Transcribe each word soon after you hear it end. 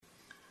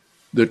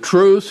the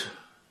truth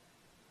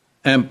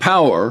and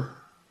power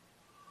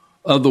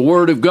of the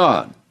Word of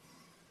God,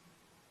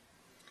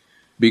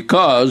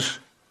 because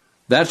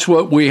that's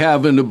what we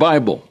have in the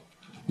Bible.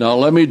 Now,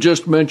 let me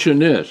just mention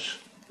this.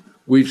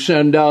 We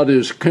send out,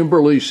 as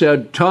Kimberly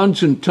said,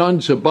 tons and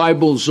tons of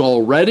Bibles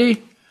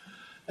already,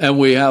 and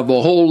we have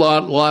a whole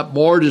lot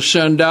more to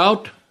send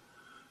out.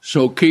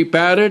 So keep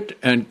at it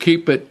and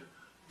keep it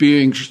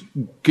being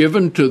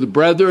given to the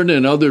brethren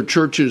in other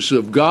churches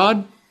of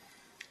God,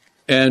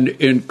 and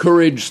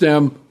encourage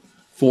them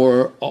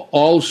for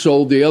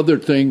also the other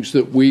things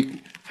that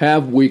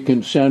we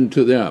can send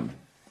to them.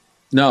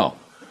 Now,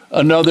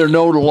 another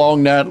note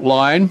along that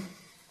line,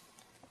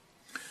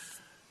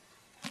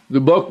 the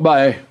book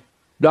by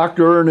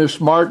Dr. Ernest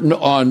Martin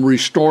on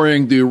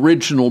restoring the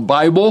original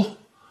Bible.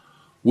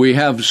 We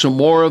have some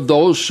more of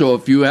those, so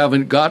if you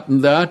haven't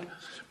gotten that,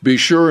 be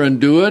sure and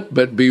do it,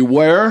 but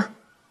beware.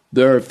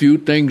 There are a few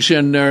things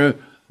in there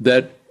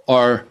that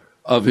are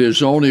of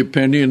his own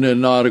opinion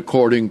and not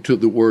according to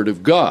the Word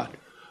of God.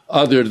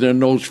 Other than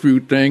those few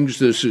things,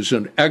 this is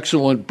an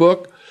excellent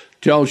book.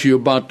 Tells you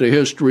about the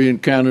history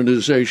and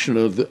canonization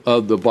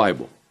of the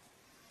Bible.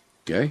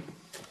 Okay?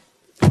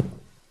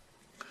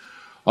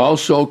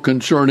 Also,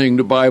 concerning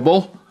the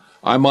Bible,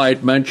 I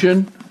might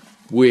mention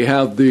we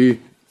have the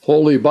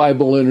Holy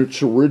Bible in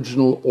its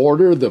original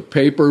order, the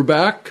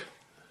paperback,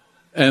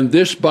 and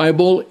this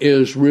Bible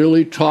is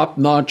really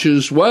top-notch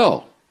as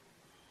well.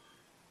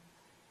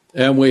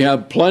 And we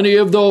have plenty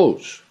of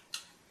those.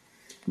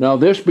 Now,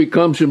 this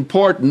becomes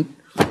important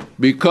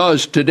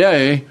because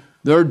today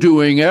they're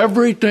doing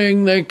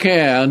everything they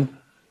can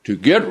to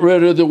get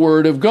rid of the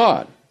Word of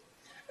God.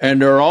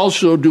 And they're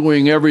also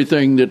doing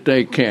everything that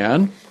they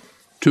can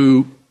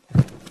to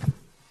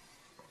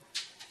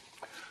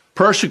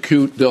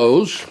persecute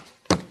those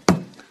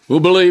who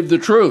believe the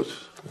truth.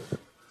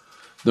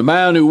 The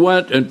man who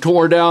went and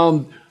tore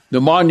down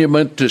the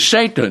monument to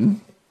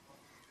Satan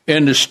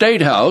in the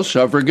State House,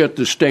 I forget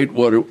the state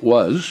what it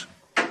was,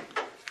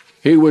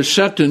 he was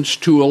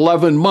sentenced to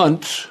 11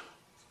 months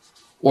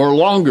or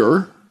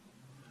longer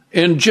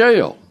in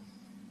jail.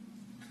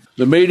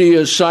 The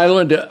media is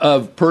silent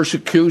of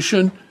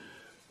persecution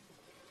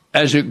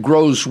as it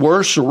grows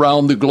worse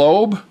around the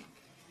globe,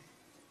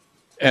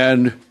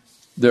 and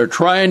they're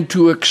trying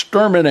to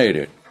exterminate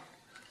it,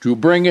 to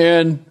bring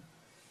in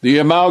the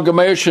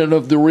amalgamation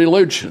of the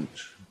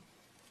religions.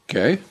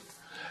 Okay?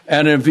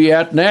 And in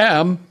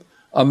Vietnam,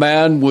 a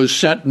man was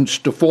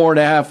sentenced to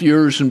 4.5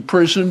 years in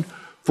prison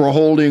for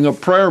holding a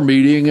prayer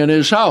meeting in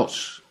his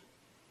house.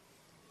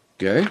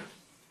 Okay?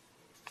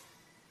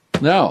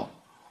 Now,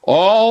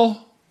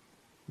 all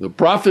the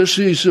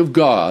prophecies of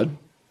God,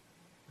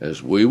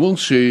 as we will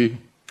see,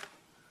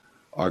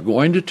 are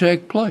going to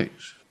take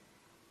place.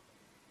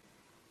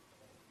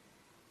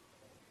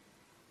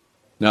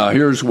 Now,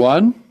 here's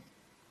one.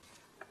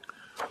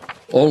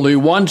 Only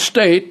one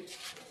state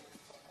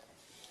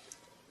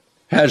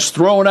has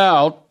thrown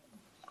out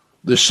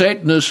the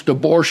Satanist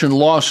abortion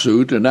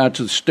lawsuit, and that's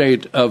the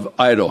state of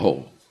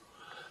Idaho.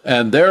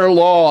 And their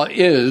law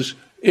is,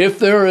 if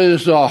there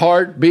is a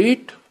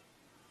heartbeat,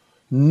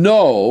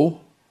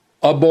 no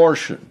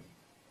abortion.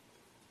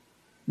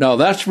 Now,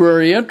 that's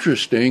very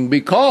interesting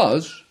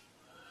because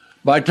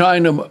by the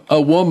time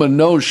a woman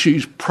knows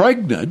she's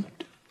pregnant,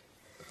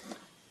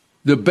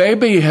 the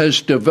baby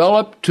has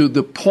developed to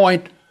the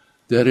point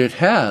that it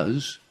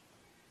has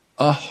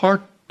a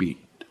heartbeat.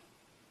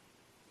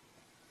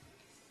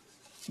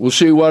 We'll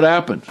see what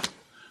happens.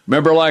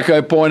 Remember, like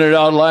I pointed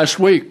out last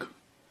week,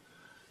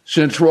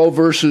 since Roe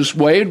versus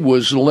Wade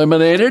was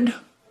eliminated,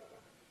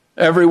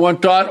 everyone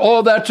thought,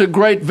 oh, that's a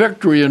great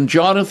victory, and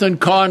Jonathan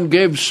Cahn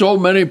gave so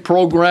many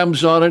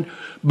programs on it,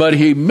 but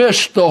he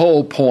missed the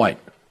whole point.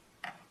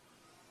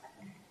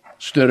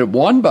 Instead of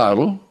one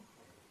battle,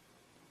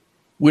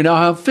 we now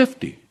have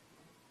 50.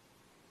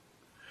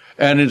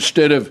 And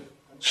instead of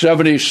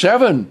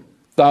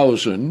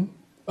 77,000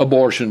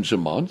 abortions a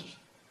month,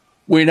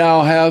 we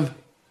now have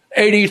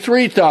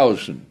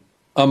 83,000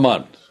 a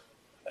month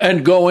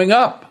and going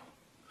up.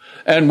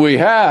 And we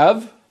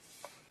have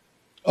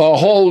a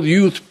whole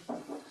youth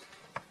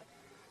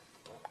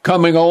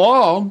coming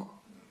along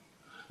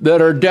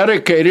that are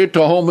dedicated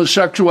to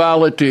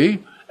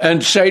homosexuality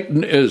and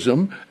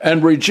Satanism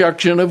and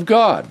rejection of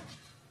God.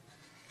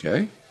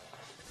 Okay?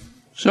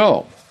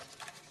 So,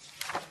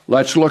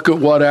 let's look at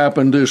what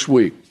happened this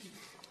week.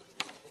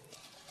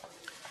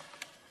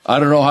 I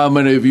don't know how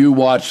many of you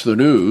watch the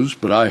news,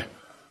 but I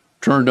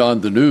turned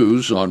on the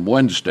news on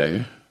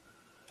Wednesday,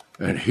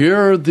 and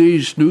here are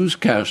these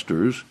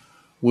newscasters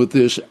with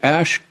this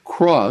ash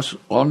cross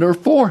on their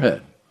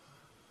forehead.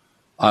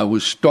 I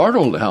was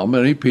startled how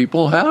many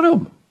people had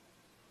them.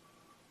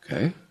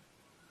 Okay?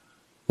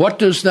 What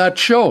does that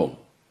show?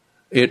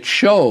 It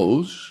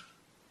shows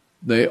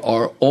they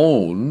are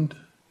owned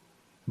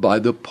by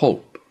the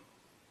Pope.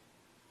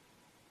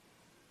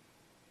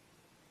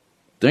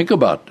 Think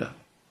about that.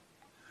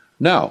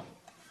 Now,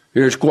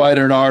 here's quite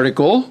an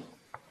article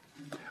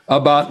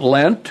about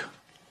Lent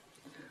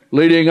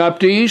leading up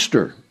to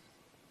Easter.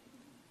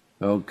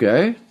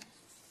 Okay?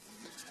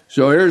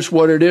 So here's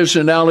what it is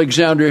in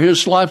Alexander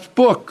Hislop's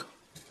book.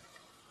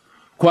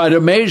 Quite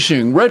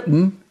amazing,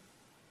 written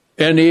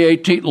in the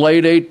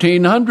late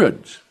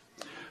 1800s.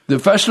 The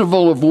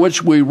festival of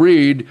which we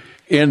read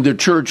in the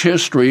church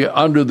history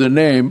under the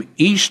name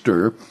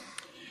Easter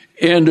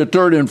in the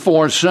 3rd and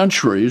 4th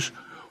centuries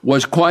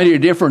was quite a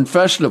different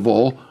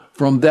festival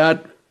from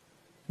that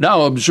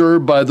now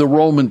observed by the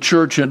Roman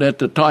Church, and at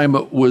the time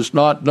it was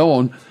not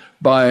known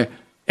by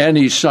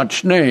any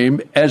such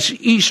name as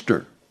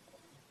Easter.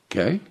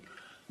 Okay?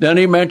 Then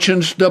he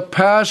mentions the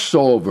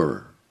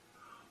Passover.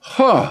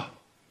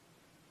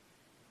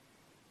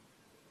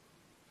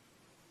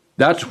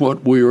 That's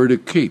what we are to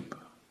keep.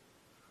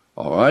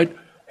 All right?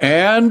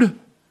 And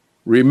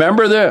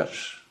remember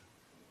this.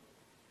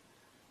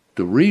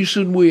 The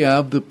reason we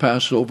have the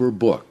Passover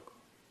book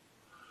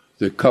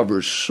that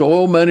covers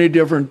so many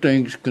different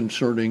things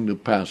concerning the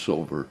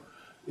Passover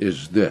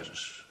is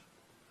this.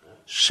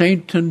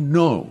 Satan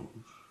knows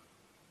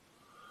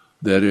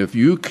that if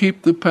you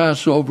keep the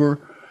Passover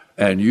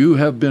and you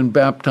have been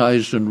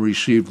baptized and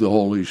received the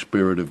Holy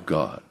Spirit of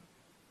God,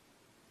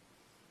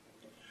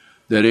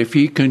 that if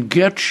he can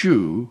get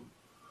you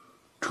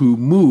to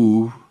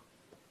move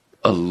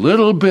a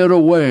little bit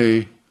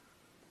away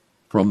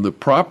from the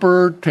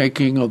proper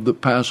taking of the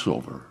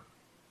Passover,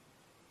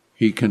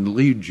 he can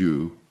lead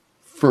you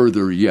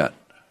further yet.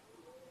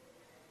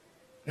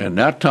 And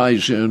that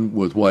ties in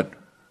with what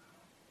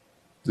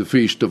the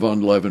Feast of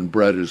Unleavened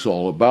Bread is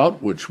all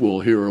about, which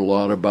we'll hear a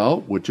lot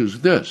about, which is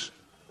this.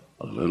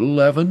 A little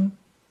leaven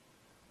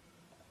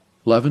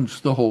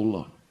leavens the whole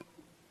lump.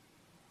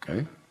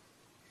 Okay?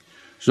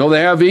 So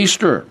they have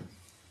Easter.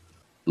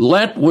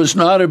 Lent was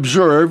not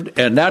observed,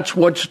 and that's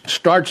what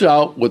starts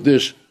out with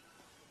this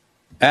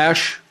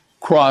ash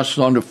cross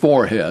on the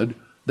forehead.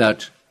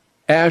 That's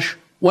Ash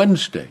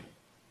Wednesday.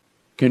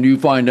 Can you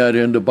find that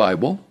in the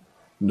Bible?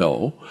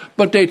 No.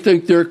 But they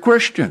think they're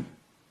Christian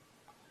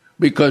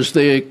because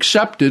they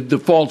accepted the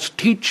false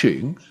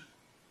teachings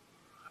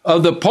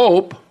of the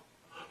Pope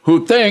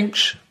who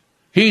thinks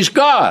he's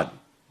God.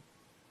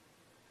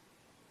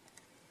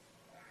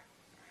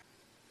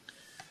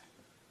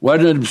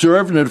 When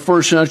observed in the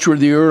first century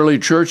of the early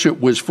church, it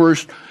was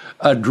first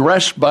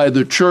addressed by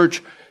the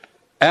church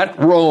at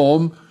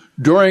Rome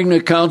during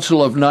the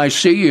Council of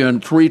Nicaea in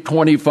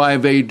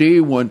 325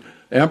 AD, when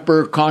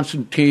Emperor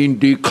Constantine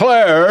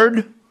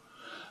declared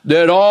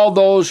that all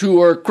those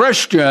who are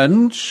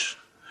Christians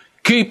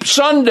keep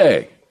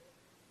Sunday.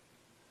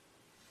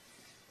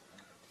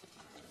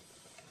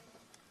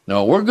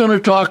 Now, we're going to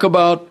talk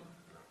about,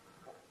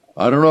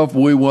 I don't know if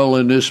we will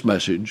in this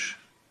message,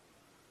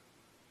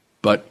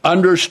 but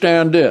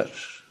understand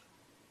this.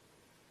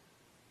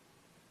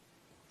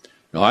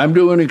 Now, I'm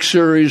doing a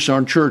series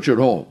on Church at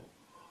Home,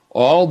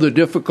 all the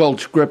difficult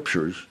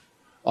scriptures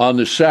on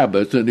the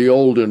Sabbath in the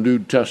Old and New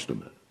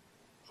Testament,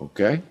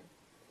 okay?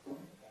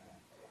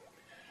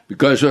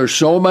 Because there's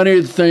so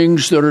many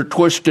things that are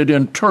twisted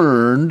and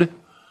turned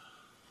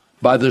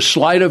by the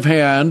sleight of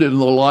hand and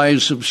the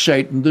lies of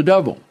Satan the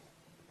devil.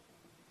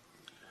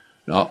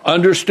 Now,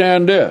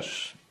 understand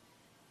this.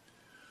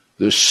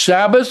 The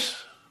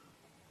Sabbath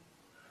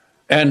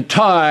and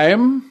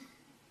time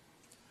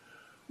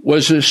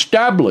was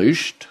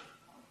established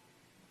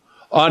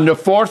on the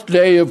 4th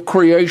day of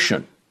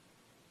creation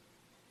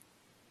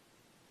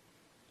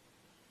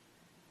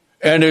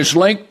and is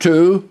linked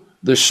to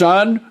the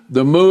sun,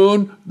 the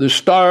moon, the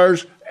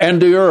stars,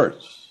 and the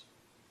earth.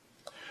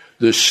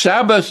 The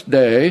Sabbath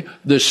day,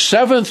 the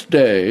 7th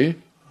day,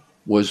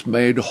 was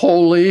made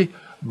holy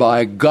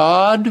by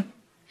God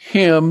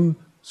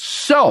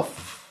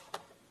Himself.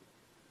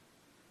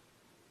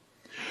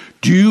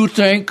 Do you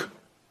think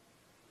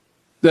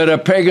that a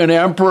pagan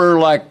emperor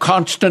like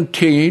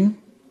Constantine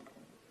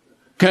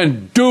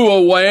can do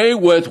away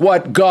with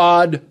what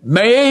God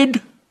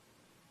made?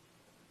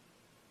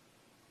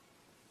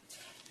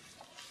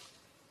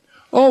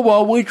 Oh,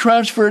 well, we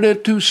transferred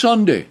it to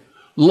Sunday.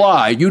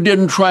 Lie. You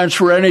didn't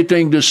transfer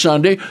anything to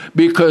Sunday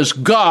because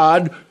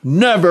God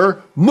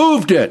never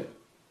moved it.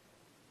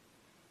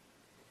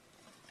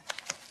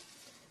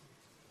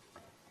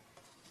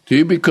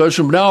 See, because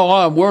from now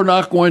on, we're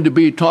not going to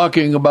be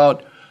talking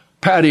about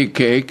patty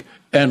cake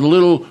and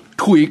little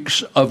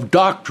tweaks of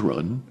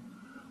doctrine.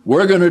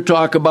 We're going to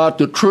talk about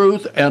the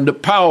truth and the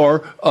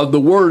power of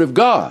the Word of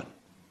God.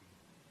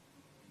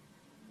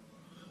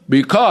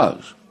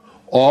 Because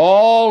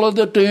all of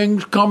the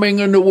things coming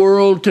in the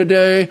world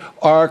today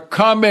are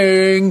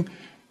coming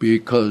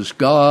because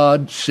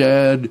God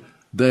said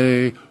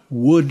they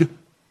would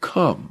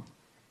come.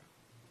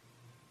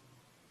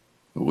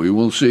 We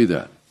will see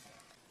that.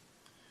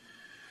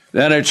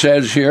 Then it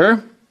says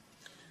here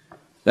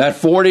that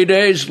 40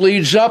 days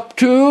leads up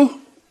to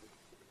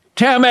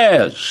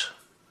Tammuz.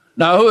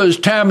 Now, who is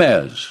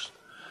Tammuz?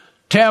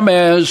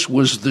 Tammuz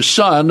was the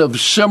son of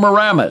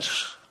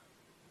Semiramis,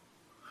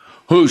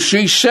 who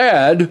she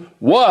said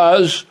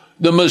was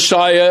the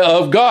Messiah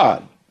of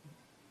God,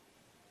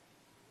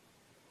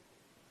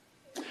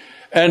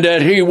 and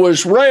that he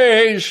was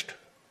raised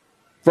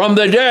from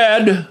the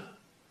dead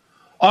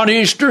on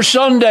Easter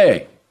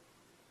Sunday.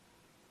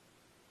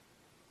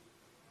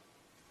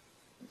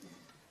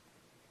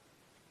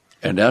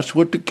 And that's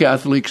what the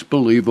Catholics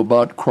believe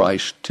about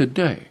Christ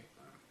today.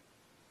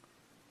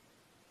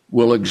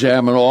 We'll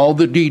examine all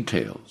the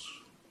details.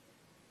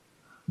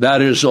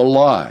 That is a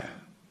lie.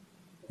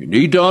 You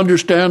need to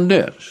understand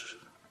this.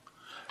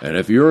 And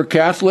if you're a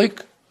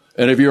Catholic,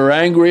 and if you're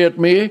angry at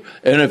me,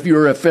 and if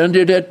you're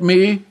offended at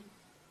me,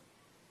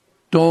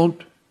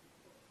 don't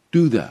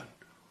do that.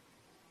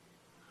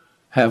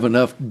 Have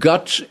enough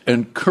guts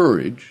and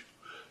courage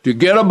to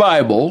get a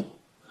Bible,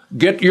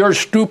 get your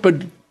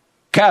stupid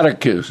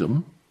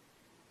catechism,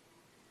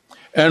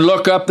 and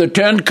look up the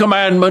 10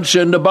 Commandments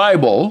in the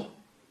Bible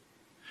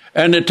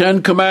and the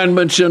 10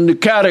 Commandments in the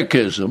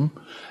catechism,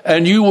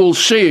 and you will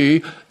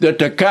see that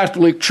the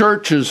Catholic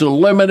Church has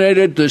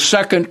eliminated the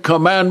second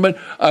commandment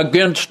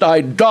against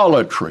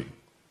idolatry.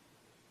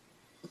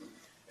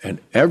 And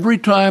every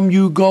time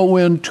you go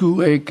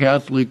into a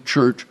Catholic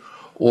church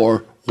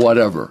or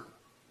whatever,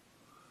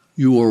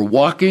 you are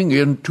walking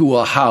into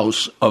a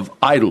house of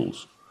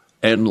idols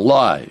and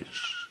lies.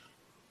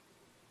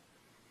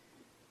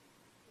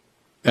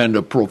 And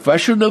the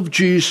profession of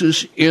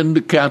Jesus in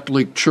the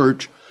Catholic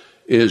Church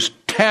is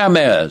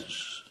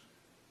Tammuz,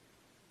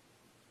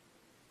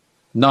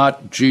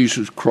 not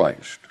Jesus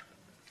Christ.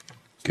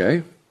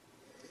 Okay?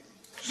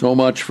 So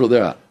much for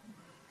that.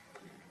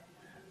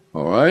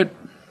 All right?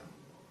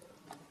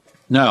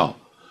 Now,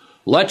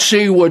 let's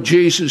see what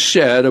Jesus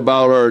said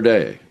about our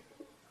day.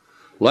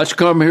 Let's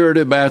come here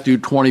to Matthew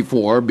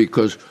 24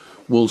 because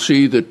we'll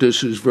see that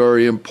this is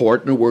very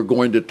important. We're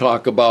going to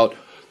talk about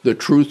the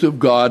truth of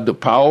God, the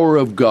power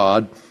of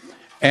God,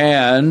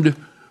 and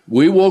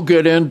we will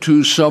get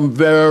into some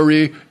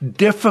very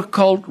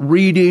difficult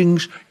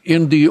readings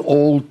in the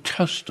Old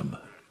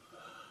Testament,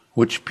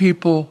 which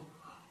people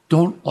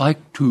don't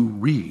like to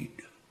read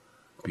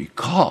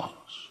because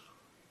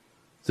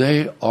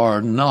they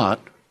are not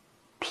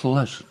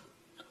pleasant.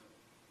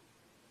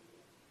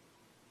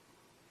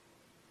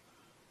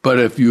 But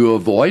if you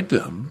avoid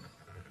them,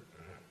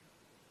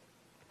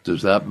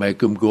 does that make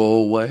them go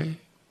away?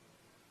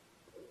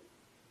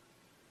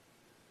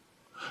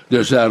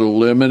 Does that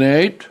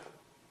eliminate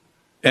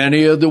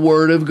any of the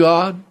Word of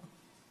God?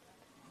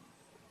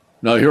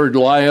 Now, here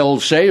Lyle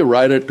say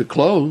right at the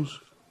close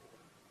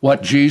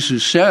what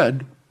Jesus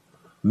said,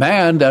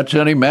 man, that's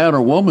any man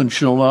or woman,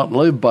 shall not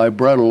live by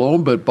bread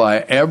alone, but by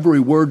every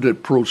word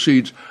that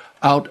proceeds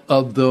out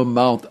of the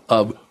mouth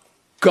of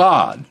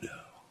God.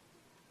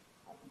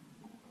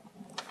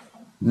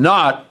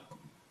 Not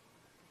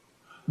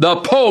the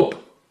Pope.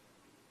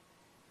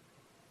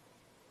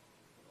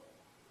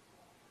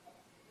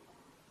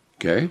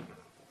 Okay?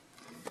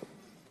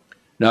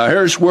 Now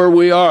here's where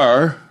we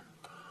are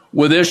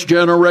with this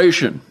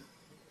generation.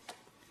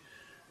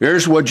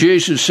 Here's what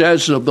Jesus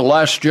says of the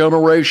last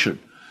generation.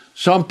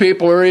 Some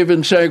people are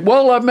even saying,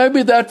 well,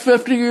 maybe that's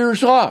 50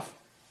 years off.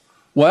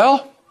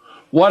 Well,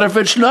 what if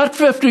it's not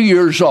 50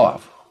 years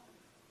off?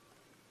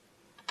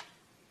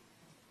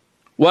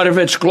 What if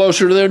it's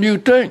closer than you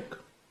think?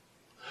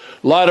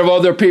 A lot of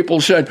other people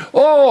said,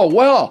 oh,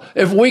 well,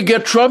 if we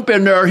get Trump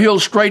in there, he'll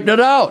straighten it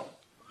out.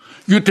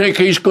 You think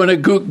he's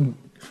going to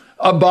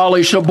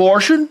abolish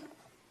abortion?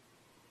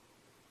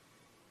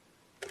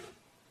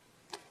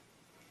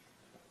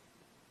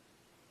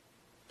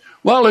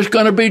 Well, it's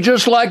going to be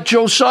just like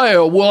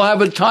Josiah. We'll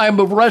have a time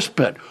of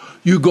respite.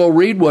 You go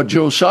read what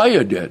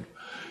Josiah did.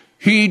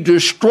 He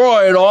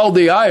destroyed all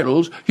the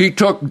idols. He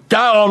took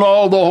down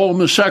all the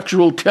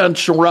homosexual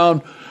tents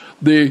around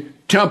the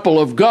temple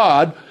of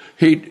God.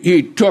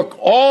 He took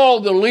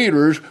all the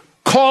leaders,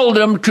 called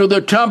them to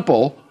the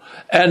temple,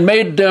 and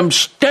made them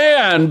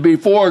stand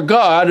before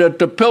God at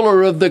the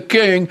pillar of the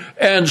king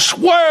and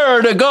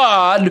swear to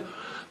God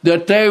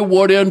that they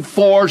would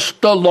enforce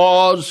the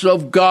laws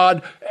of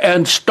God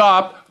and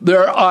stop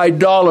their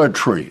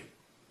idolatry.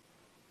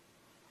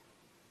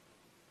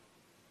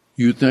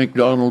 You think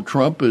Donald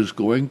Trump is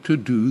going to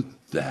do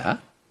that?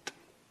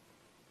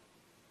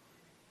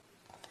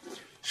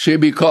 See,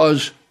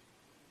 because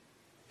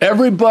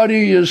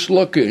everybody is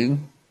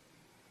looking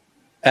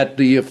at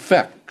the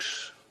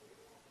effects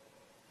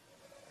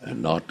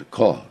and not the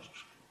cause.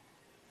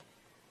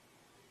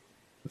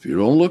 If you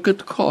don't look at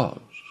the cause,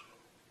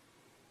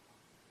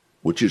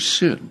 which is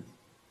sin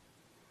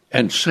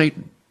and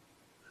Satan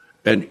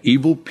and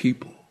evil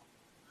people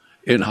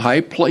in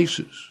high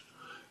places,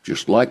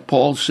 just like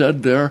Paul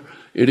said there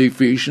in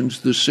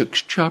Ephesians, the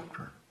 6th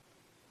chapter,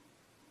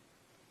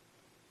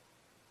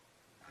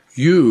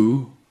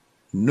 you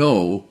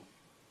know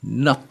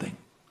nothing.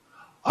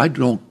 I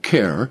don't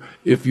care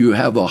if you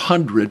have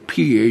 100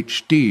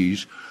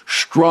 PhDs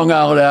strung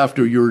out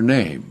after your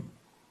name.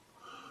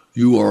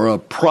 You are a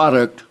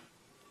product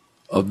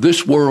of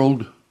this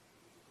world,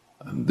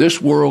 and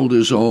this world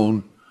is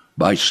owned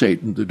by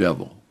Satan the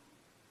devil.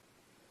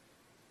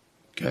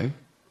 Okay?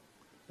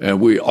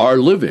 And we are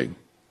living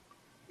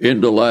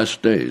in the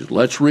last days.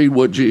 Let's read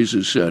what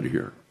Jesus said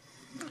here.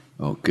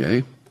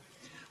 Okay?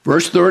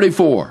 Verse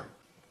 34.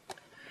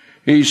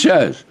 He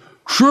says,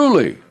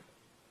 truly,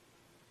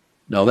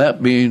 Now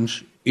that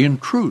means in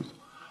truth.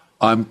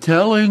 I'm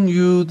telling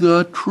you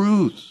the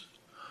truth.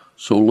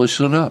 So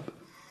listen up.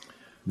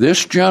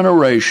 This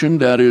generation,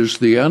 that is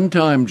the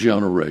end-time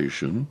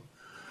generation,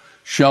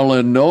 shall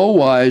in no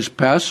wise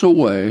pass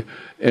away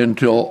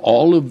until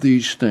all of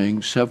these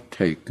things have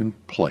taken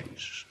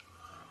place.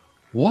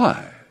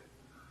 Why?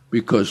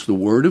 Because the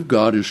Word of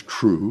God is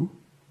true.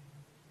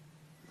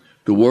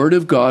 The Word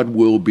of God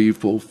will be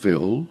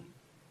fulfilled.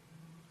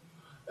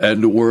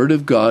 And the Word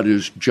of God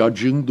is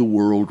judging the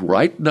world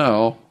right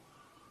now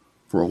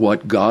for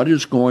what God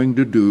is going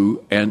to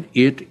do, and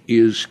it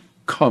is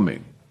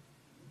coming.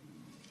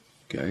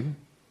 Okay?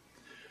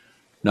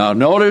 Now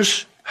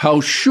notice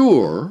how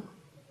sure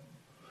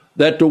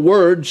that the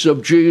words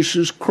of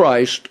Jesus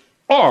Christ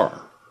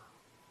are.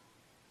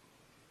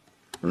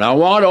 And I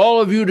want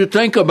all of you to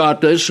think about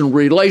this in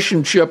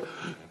relationship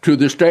to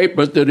the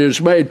statement that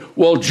is made,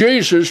 well,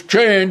 Jesus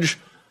changed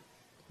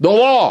the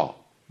law.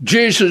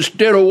 Jesus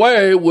did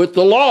away with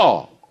the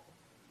law.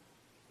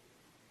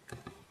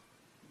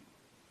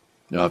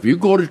 Now, if you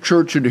go to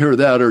church and hear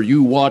that, or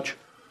you watch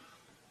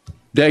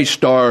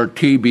Daystar,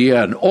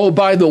 TBN, oh,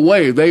 by the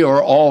way, they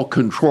are all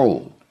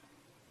controlled.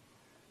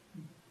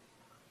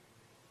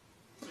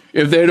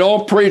 If they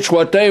don't preach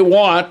what they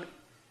want,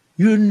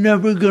 you're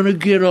never going to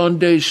get on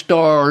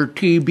Daystar or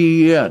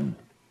TBN.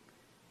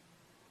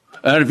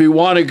 And if you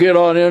want to get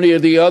on any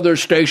of the other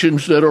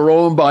stations that are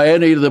owned by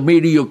any of the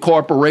media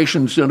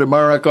corporations in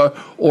America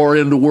or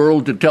in the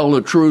world to tell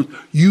the truth,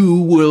 you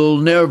will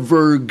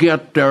never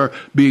get there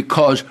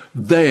because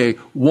they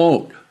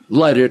won't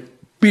let it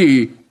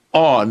be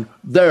on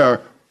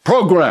their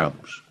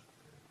programs.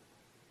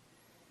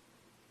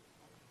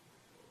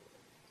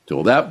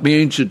 So that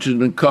means it's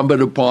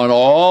incumbent upon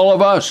all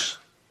of us,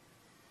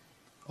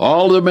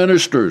 all the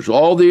ministers,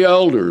 all the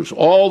elders,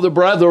 all the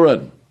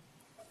brethren,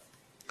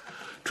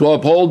 to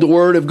uphold the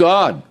Word of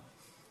God.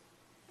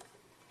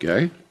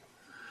 Okay?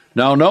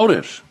 Now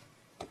notice,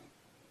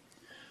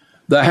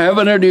 the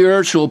heaven and the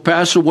earth shall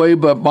pass away,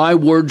 but my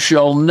word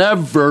shall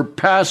never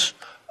pass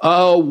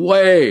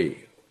away.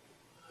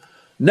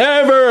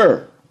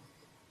 Never!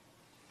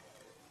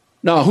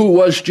 Now, who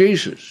was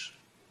Jesus?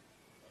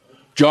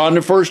 John,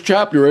 the first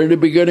chapter, in the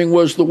beginning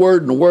was the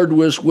Word, and the Word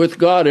was with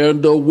God,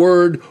 and the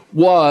Word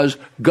was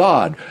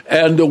God,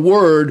 and the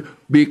Word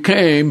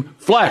became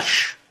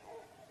flesh.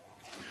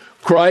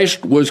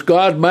 Christ was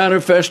God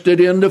manifested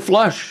in the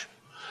flesh.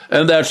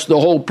 And that's the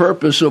whole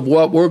purpose of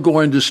what we're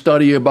going to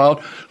study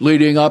about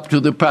leading up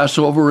to the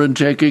Passover and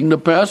taking the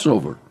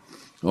Passover.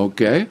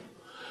 Okay?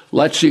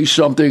 Let's see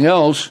something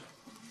else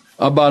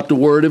about the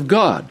Word of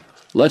God.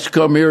 Let's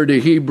come here to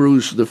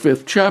Hebrews, the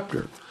 5th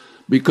chapter,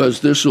 because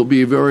this will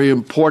be very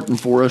important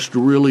for us to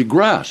really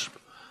grasp.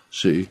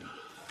 See?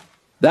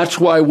 That's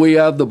why we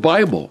have the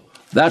Bible.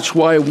 That's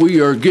why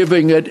we are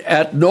giving it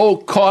at no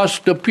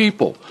cost to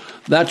people.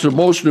 That's the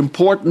most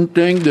important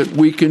thing that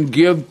we can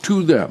give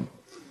to them.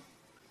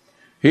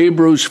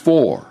 Hebrews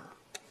 4.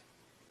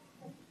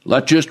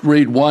 Let's just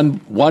read one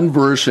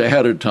verse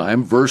ahead of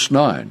time, verse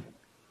 9.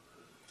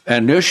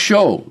 And this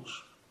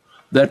shows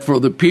that for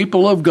the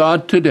people of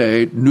God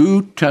today,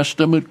 New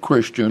Testament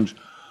Christians,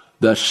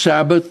 the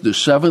Sabbath, the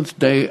seventh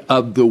day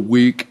of the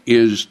week,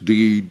 is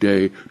the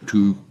day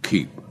to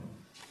keep.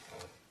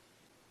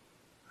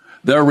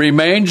 There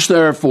remains,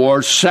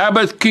 therefore,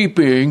 Sabbath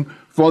keeping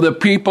for the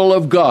people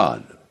of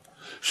God.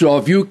 So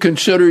if you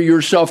consider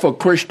yourself a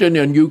Christian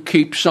and you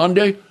keep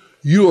Sunday,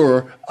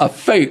 you're a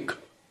fake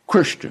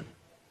Christian.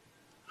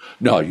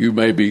 Now, you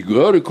may be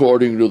good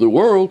according to the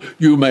world.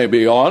 You may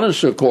be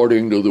honest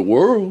according to the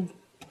world.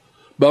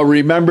 But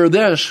remember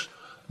this,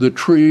 the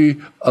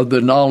tree of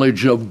the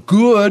knowledge of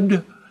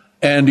good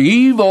and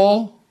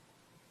evil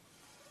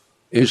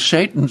is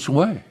Satan's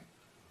way.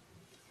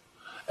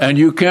 And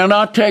you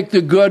cannot take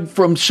the good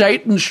from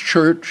Satan's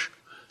church,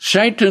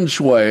 Satan's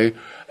way,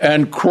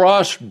 and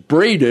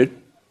crossbreed it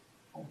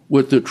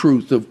with the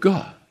truth of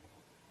God,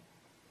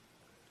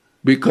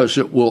 because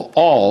it will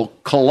all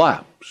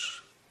collapse.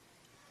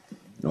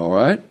 All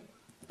right?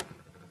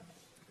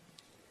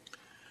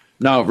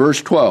 Now,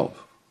 verse 12.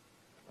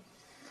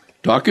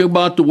 Talking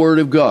about the Word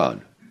of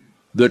God.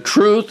 The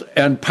truth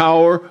and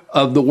power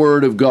of the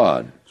Word of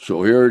God.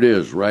 So here it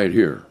is, right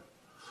here.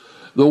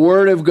 The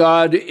Word of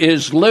God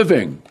is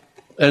living,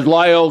 as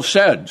Lyle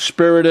said,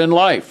 spirit and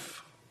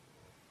life.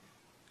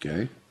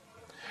 Okay?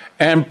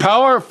 And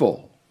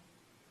powerful,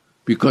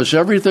 because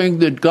everything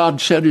that God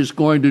said is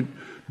going to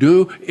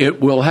do, it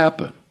will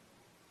happen.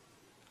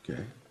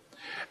 Okay?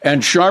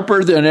 And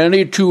sharper than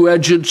any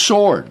two-edged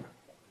sword,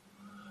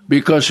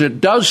 because it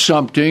does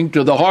something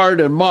to the heart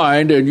and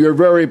mind and your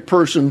very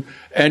person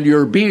and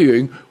your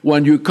being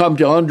when you come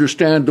to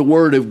understand the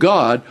Word of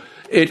God.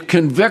 It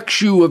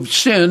convicts you of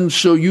sin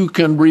so you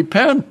can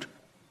repent.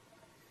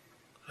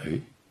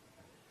 See?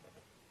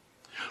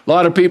 A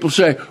lot of people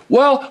say,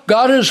 well,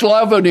 God is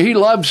love and He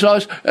loves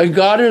us, and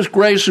God is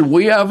grace and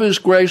we have His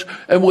grace,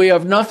 and we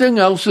have nothing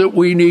else that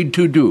we need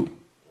to do.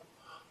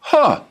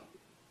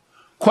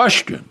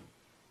 Question.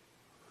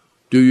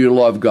 Do you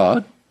love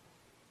God?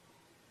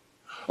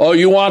 Oh,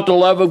 you want the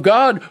love of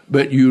God,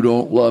 but you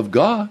don't love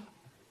God.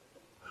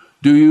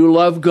 Do you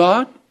love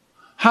God?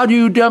 How do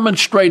you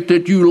demonstrate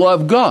that you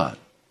love God?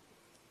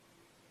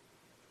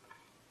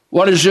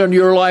 What is in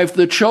your life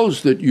that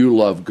shows that you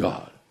love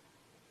God?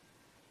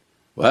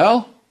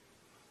 Well,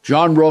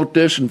 John wrote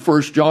this in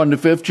 1 John, the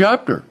 5th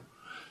chapter.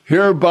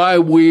 Hereby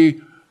we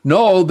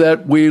know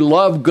that we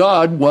love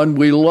God when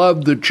we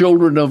love the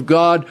children of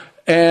God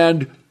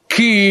and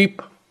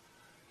keep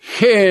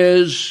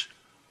His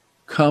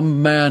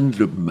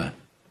commandments.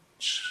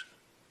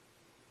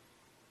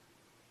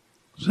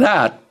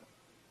 That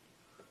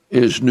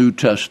is New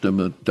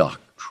Testament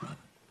doctrine.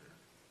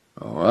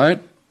 All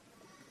right?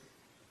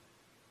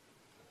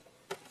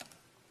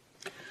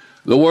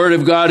 The Word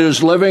of God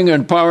is living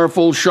and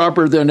powerful,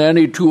 sharper than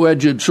any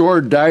two-edged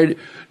sword,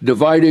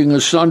 dividing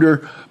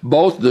asunder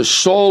both the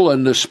soul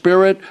and the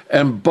spirit,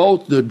 and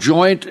both the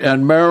joint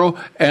and marrow,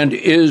 and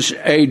is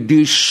a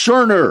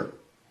discerner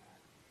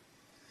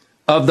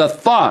of the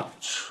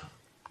thoughts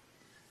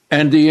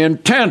and the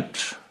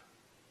intent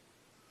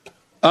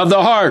of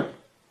the heart.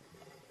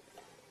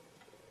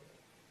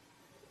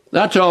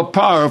 That's how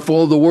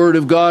powerful the Word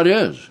of God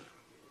is.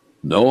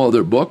 No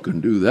other book can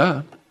do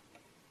that.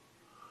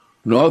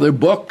 No other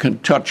book can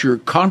touch your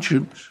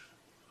conscience.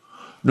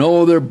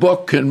 No other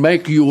book can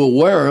make you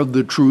aware of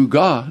the true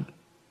God.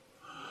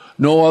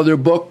 No other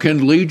book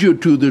can lead you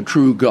to the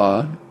true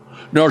God,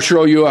 nor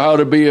show you how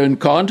to be in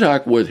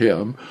contact with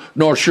Him,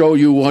 nor show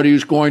you what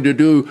He's going to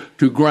do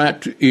to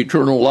grant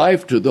eternal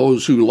life to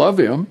those who love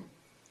Him.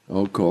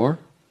 Okay.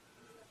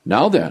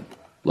 Now then,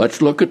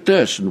 let's look at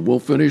this, and we'll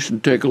finish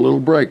and take a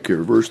little break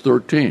here. Verse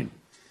 13.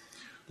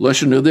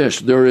 Listen to this.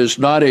 There is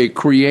not a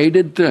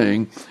created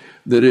thing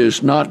that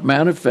is not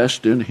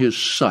manifest in His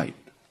sight.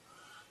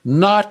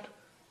 Not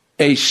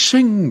a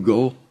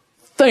single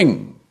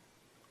thing.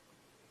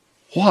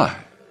 Why?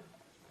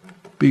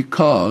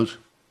 Because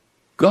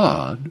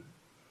God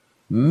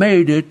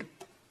made it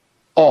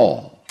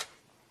all.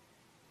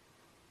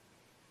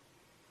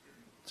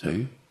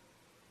 See?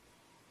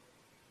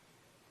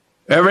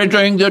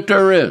 Everything that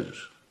there is.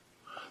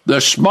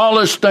 The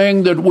smallest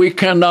thing that we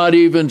cannot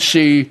even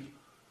see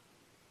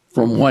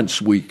from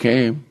whence we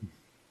came,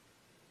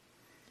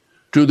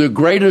 to the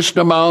greatest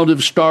amount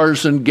of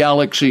stars and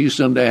galaxies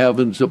in the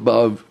heavens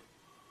above,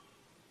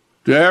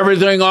 to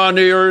everything on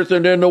the earth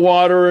and in the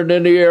water and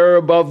in the air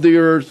above the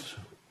earth,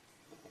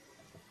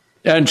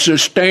 and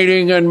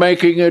sustaining and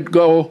making it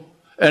go,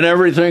 and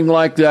everything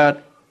like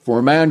that, for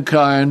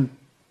mankind,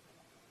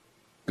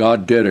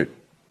 God did it.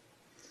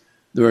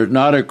 There is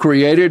not a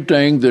created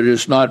thing that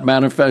is not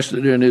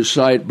manifested in His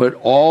sight, but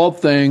all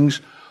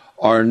things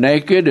are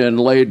naked and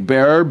laid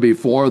bare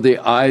before the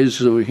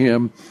eyes of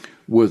Him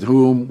with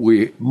whom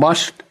we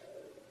must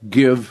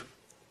give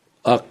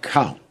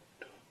account.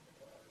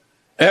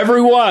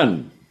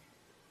 Everyone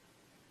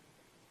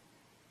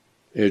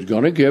is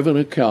going to give an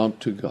account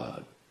to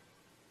God.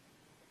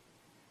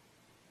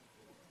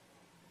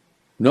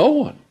 No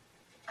one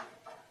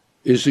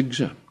is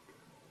exempt.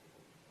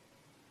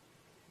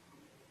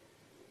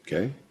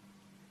 Okay?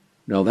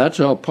 Now that's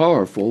how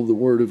powerful the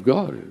Word of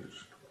God is.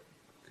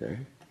 Okay?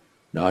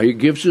 Now He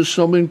gives us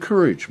some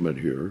encouragement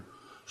here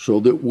so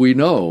that we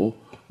know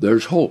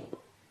there's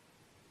hope.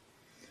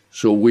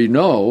 So we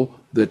know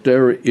that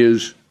there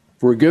is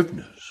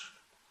forgiveness.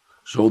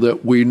 So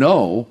that we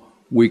know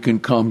we can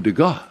come to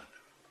God.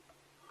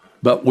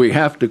 But we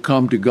have to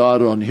come to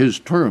God on His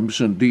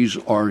terms, and these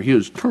are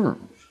His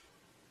terms.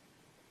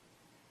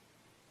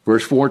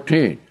 Verse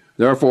 14,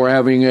 therefore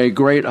having a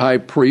great high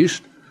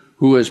priest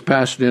who has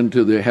passed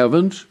into the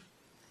heavens,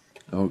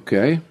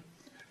 okay,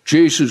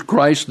 Jesus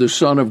Christ, the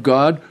Son of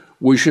God,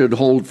 we should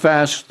hold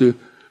fast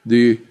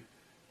the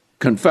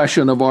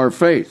confession of our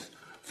faith.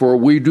 For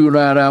we do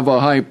not have a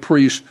high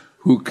priest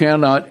who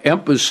cannot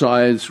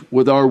empathize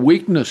with our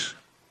weakness.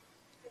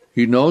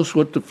 He knows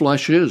what the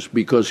flesh is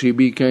because He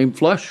became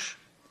flesh.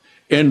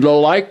 In the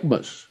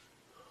likeness,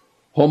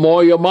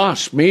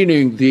 homoiamos,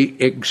 meaning the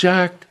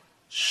exact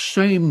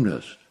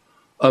sameness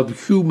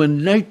of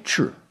human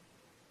nature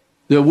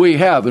that we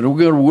have. And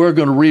we're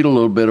going to read a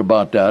little bit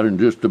about that in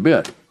just a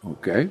bit,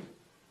 okay?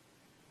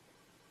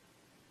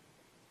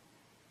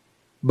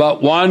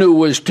 But one who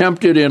was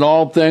tempted in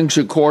all things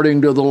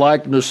according to the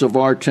likeness of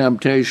our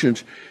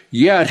temptations,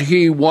 yet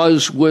He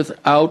was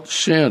without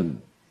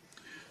sin.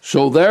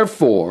 So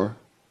therefore,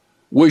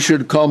 we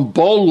should come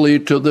boldly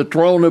to the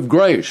throne of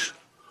grace,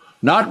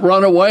 not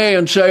run away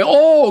and say,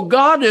 oh,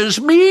 God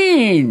is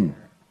mean.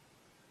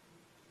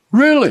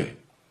 Really?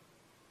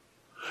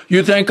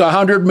 You think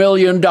 100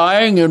 million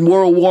dying in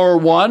World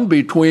War I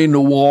between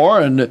the war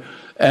and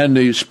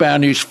the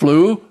Spanish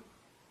flu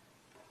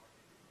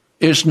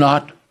is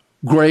not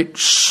great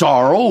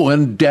sorrow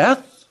and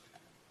death?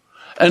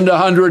 And the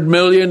 100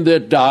 million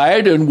that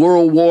died in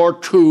World War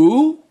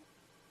II?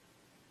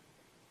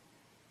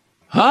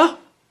 Huh?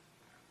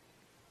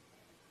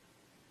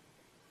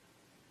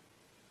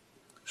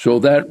 So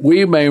that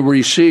we may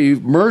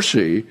receive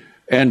mercy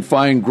and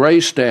find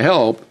grace to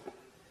help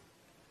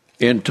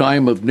in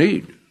time of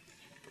need.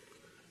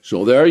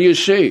 So there you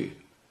see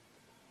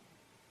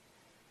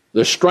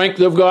the strength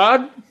of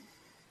God,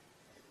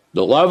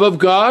 the love of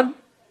God,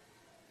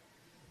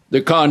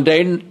 the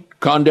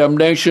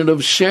condemnation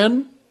of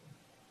sin,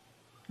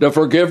 the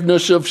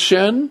forgiveness of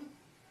sin,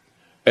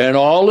 and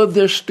all of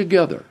this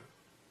together.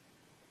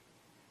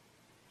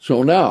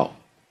 So now,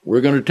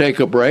 we're going to take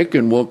a break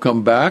and we'll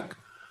come back,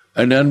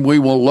 and then we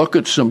will look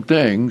at some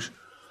things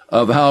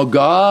of how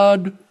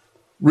God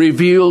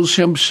reveals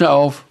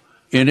himself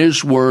in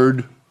his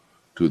word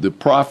to the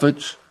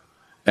prophets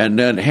and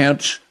then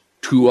hence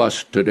to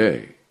us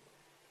today.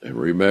 And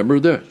remember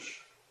this,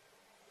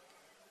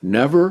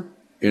 never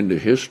in the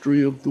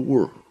history of the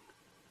world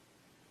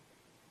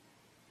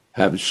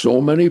have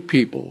so many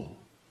people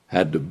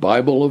had the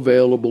Bible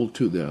available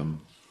to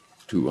them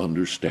to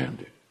understand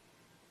it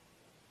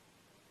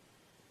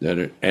than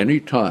at any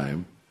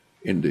time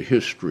in the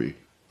history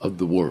of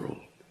the world.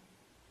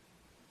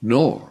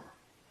 Nor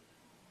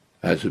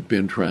has it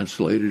been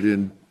translated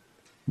in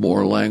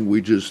more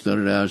languages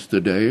than it has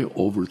today,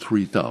 over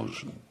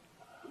 3,000.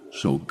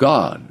 So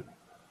God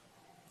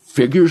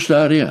figures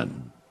that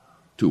in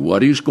to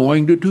what he's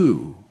going to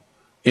do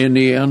in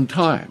the end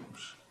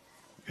times.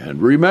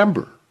 And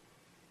remember,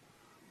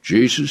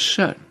 Jesus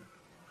said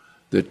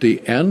that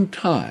the end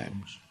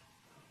times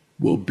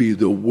will be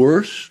the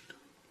worst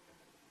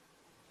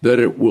that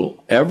it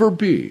will ever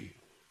be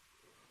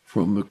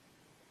from the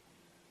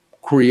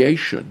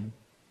creation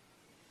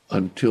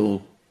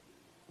until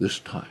this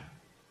time.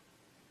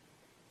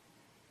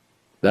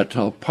 That's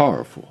how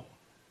powerful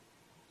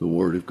the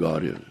Word of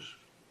God is.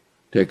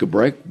 Take a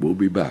break. We'll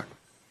be back.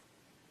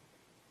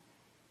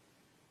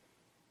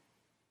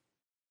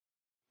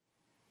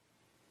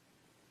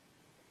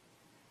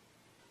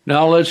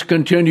 Now let's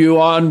continue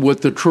on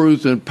with the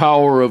truth and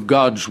power of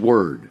God's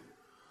Word.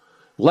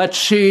 Let's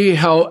see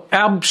how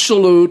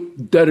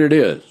absolute that it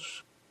is.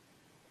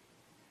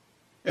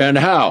 And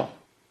how.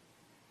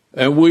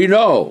 And we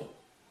know.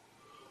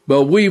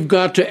 But we've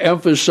got to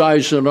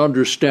emphasize and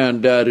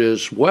understand that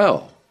as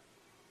well.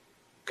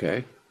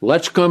 Okay?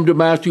 Let's come to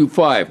Matthew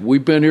 5.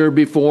 We've been here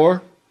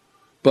before,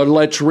 but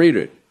let's read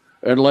it.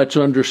 And let's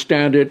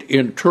understand it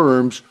in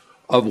terms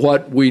of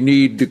what we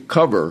need to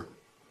cover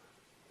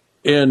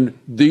in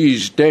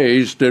these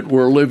days that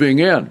we're living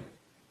in.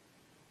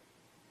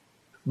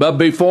 But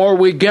before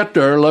we get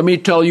there, let me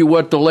tell you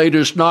what the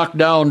latest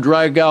knockdown,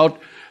 drag out,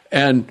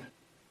 and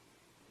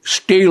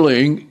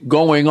stealing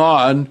going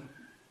on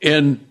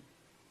in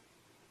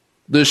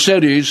the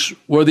cities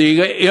where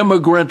the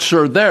immigrants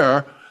are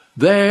there.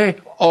 They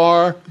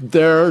are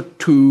there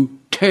to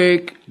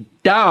take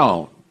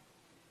down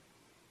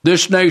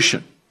this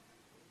nation.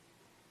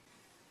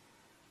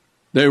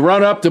 They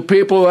run up to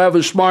people who have a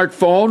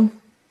smartphone.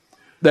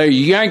 They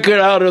yank it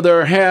out of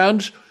their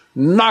hands,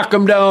 knock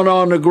them down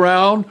on the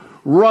ground,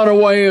 run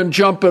away and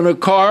jump in a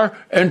car,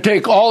 and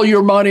take all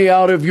your money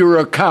out of your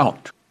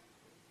account.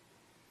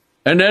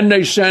 And then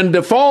they send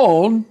the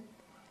phone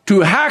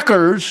to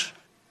hackers,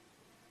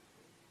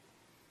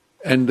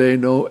 and they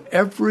know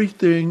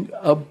everything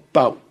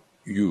about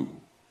you.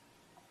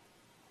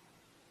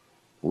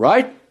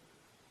 Right?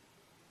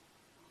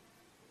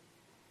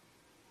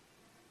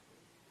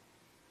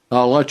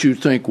 I'll let you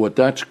think what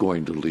that's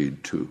going to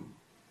lead to.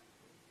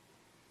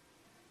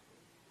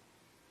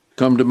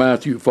 Come to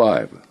Matthew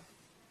 5,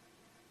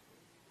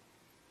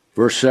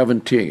 verse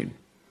 17.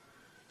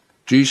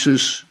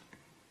 Jesus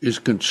is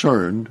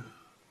concerned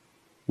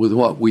with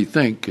what we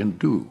think and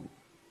do.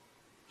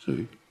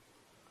 See?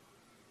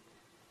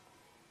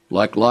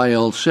 Like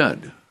Lyell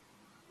said,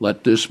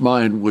 let this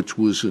mind which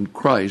was in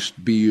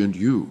Christ be in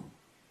you.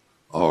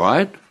 All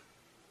right?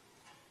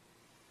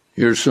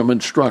 Here's some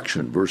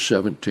instruction, verse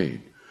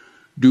 17.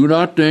 Do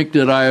not think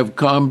that I have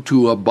come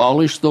to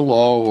abolish the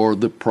law or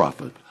the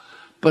prophet.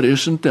 But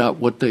isn't that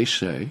what they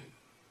say?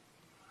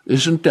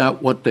 Isn't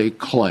that what they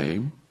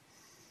claim?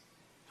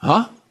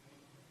 Huh?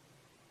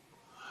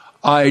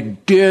 I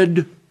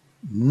did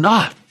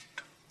not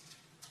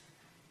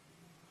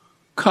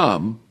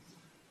come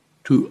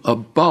to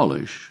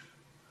abolish,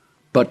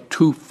 but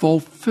to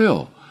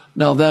fulfill.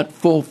 Now that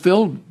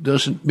fulfill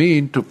doesn't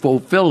mean to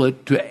fulfill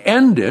it, to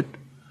end it.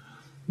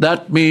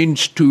 That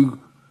means to,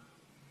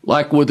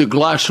 like with a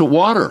glass of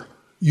water,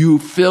 you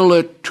fill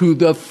it to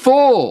the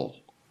full.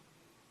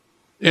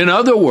 In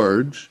other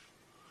words,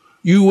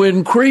 you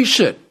increase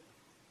it.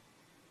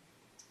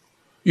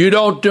 You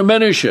don't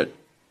diminish it.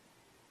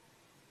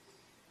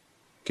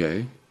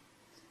 Okay?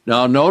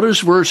 Now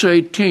notice verse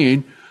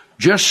 18,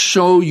 just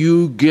so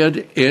you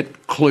get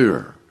it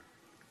clear.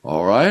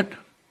 All right?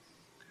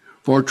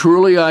 For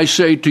truly I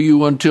say to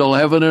you, until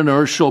heaven and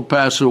earth shall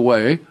pass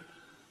away.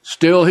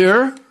 Still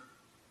here?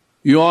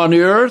 You on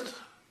the earth?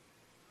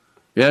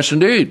 Yes,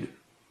 indeed.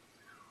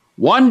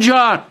 One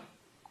jot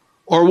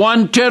or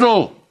one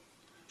tittle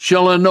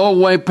shall in no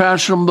way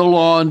pass from the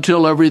law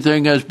until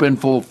everything has been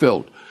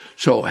fulfilled.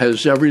 So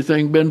has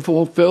everything been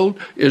fulfilled?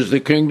 Is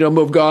the kingdom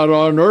of God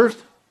on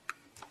earth?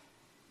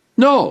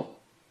 No.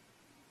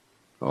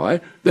 All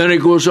right. Then it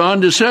goes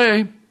on to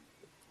say,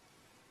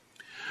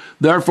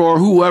 Therefore,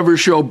 whoever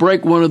shall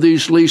break one of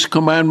these least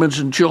commandments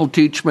and shall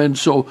teach men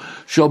so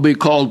shall be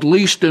called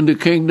least in the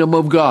kingdom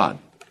of God.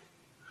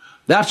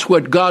 That's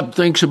what God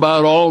thinks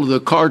about all of the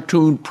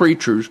cartoon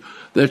preachers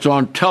that's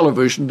on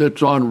television,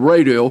 that's on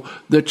radio,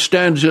 that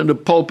stands in the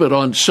pulpit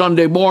on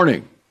Sunday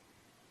morning.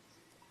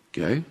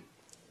 Okay?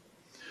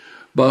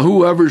 But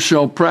whoever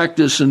shall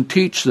practice and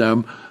teach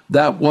them,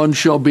 that one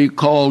shall be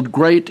called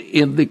great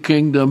in the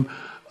kingdom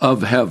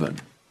of heaven.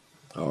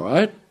 All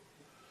right?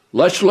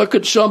 Let's look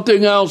at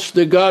something else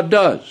that God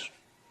does.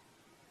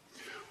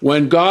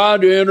 When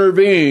God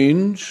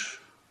intervenes,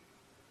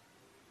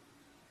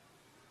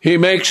 he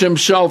makes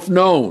himself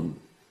known.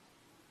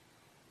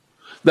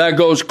 That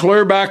goes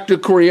clear back to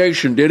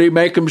creation. Did he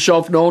make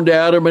himself known to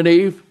Adam and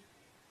Eve?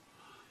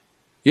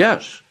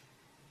 Yes.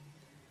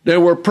 They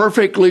were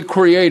perfectly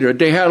created.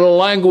 They had a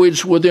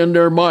language within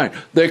their mind.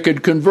 They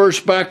could converse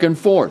back and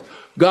forth.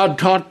 God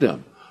taught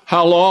them.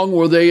 How long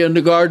were they in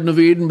the Garden of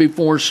Eden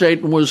before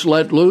Satan was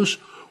let loose?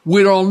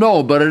 We don't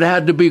know, but it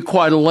had to be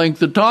quite a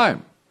length of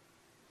time.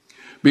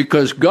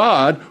 Because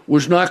God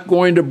was not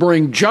going to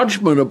bring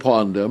judgment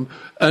upon them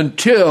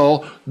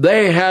until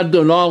they had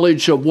the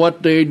knowledge of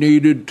what they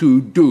needed to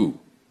do.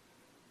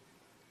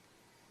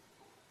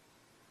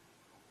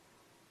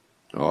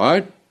 All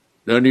right?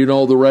 Then you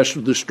know the rest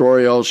of the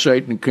story, how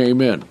Satan came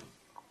in.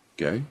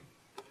 Okay?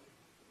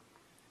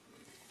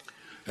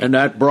 And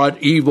that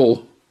brought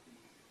evil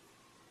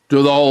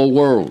to the whole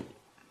world.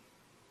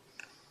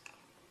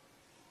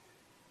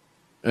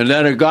 And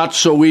then it got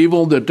so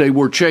evil that they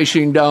were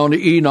chasing down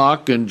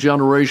Enoch in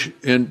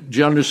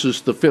Genesis,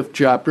 the 5th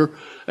chapter,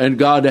 and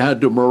God had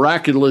to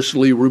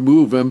miraculously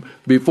remove him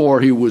before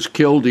he was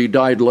killed. He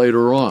died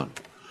later on.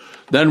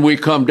 Then we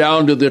come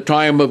down to the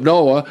time of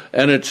Noah,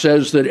 and it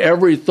says that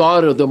every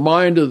thought of the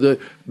mind of the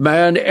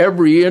man,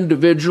 every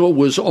individual,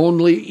 was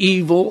only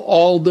evil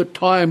all the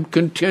time,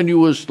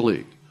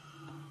 continuously.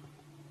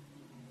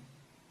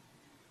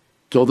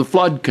 So the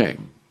flood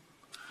came.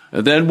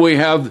 And then we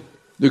have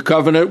the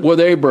covenant with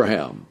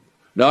Abraham.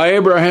 Now,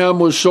 Abraham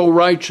was so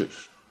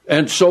righteous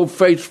and so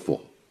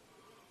faithful.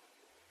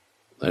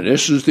 And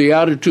this is the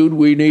attitude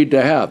we need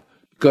to have,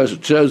 because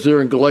it says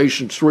there in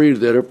Galatians 3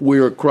 that if we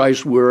are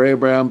Christ, we are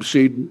Abraham's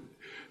seed,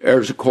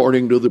 heirs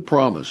according to the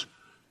promise.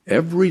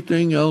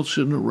 Everything else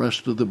in the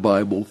rest of the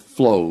Bible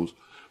flows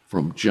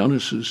from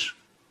Genesis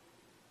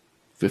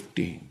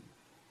 15.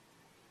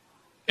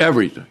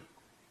 Everything.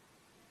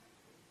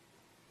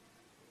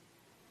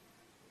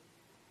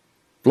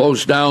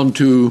 Flows down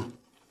to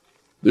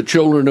the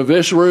children of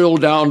Israel,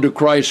 down to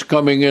Christ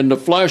coming in the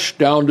flesh,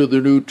 down to the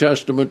New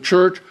Testament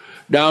church,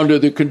 down to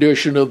the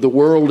condition of the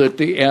world at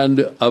the end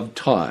of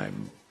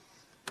time.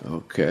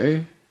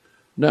 Okay.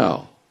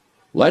 Now,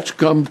 let's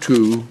come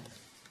to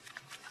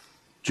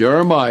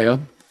Jeremiah,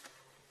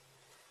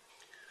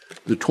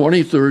 the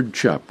 23rd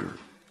chapter.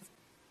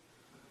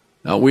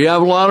 Now, we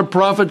have a lot of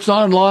prophets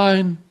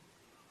online.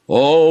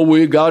 Oh,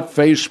 we got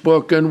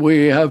Facebook, and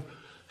we have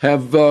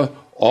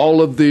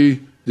all of the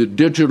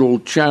digital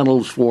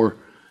channels for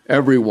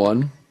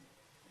everyone.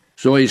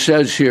 So he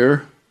says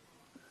here,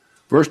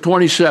 verse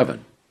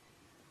 27,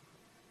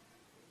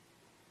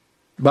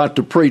 about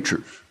the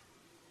preachers,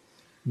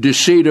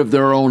 deceit of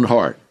their own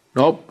heart.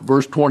 Nope,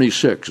 verse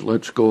 26,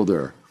 let's go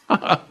there.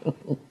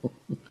 You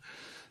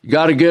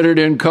got to get it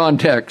in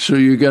context so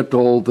you get the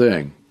whole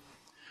thing.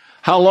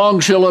 How long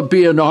shall it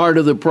be in the heart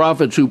of the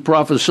prophets who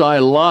prophesy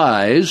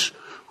lies,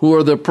 who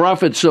are the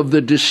prophets of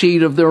the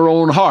deceit of their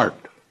own heart?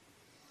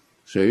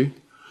 See?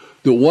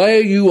 The way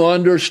you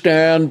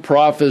understand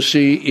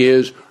prophecy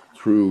is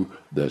through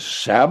the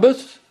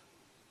Sabbath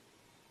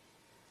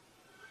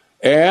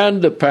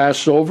and the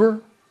Passover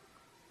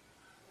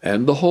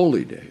and the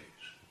holy days.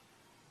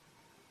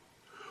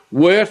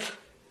 With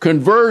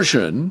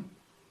conversion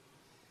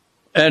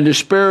and the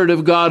Spirit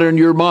of God in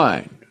your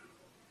mind.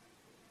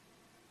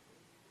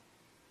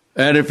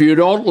 And if you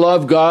don't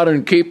love God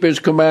and keep his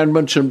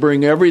commandments and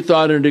bring every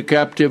thought into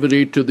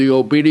captivity to the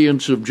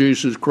obedience of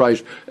Jesus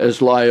Christ,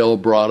 as Lyle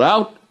brought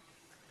out,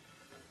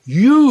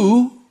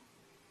 you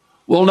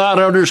will not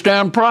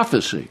understand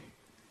prophecy.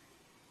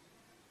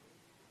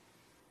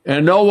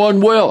 And no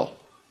one will.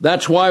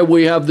 That's why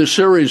we have the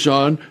series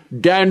on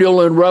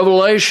Daniel and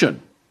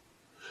Revelation.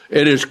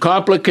 It is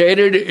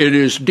complicated, it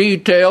is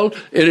detailed,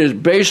 it is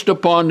based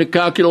upon the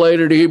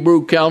calculated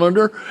Hebrew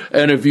calendar,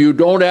 and if you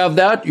don't have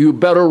that, you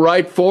better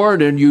write for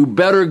it and you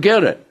better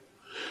get it.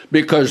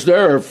 Because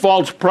there are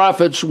false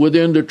prophets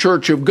within the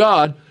church of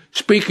God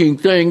speaking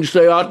things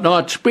they ought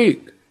not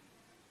speak.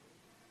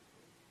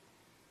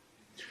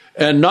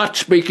 And not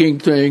speaking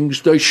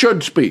things they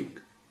should speak.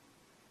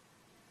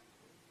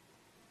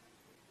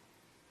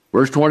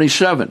 Verse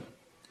 27.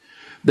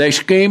 They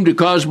scheme to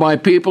cause my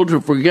people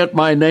to forget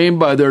my name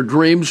by their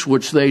dreams,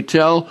 which they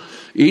tell,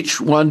 each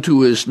one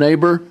to his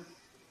neighbor,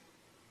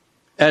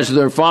 as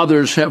their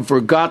fathers have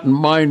forgotten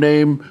my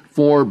name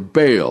for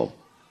Baal.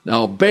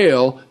 Now,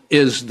 Baal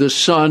is the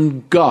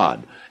sun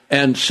god,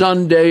 and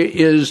Sunday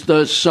is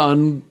the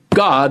sun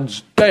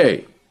god's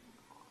day.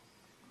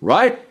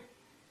 Right?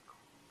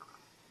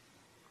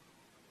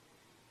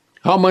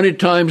 How many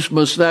times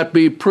must that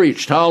be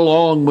preached? How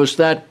long must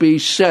that be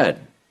said?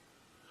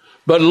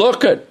 But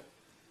look at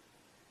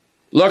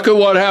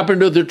what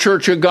happened to the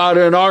Church of God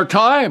in our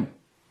time.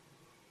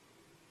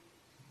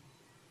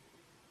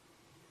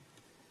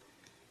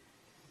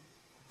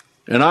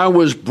 And I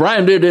was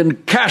branded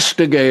and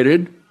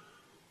castigated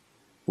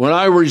when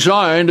I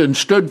resigned and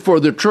stood for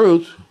the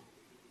truth.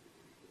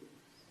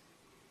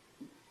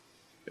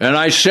 And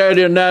I said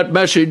in that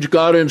message,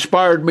 God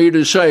inspired me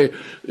to say,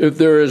 if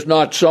there is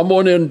not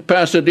someone in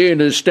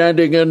Pasadena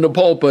standing in the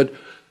pulpit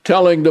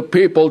telling the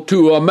people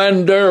to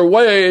amend their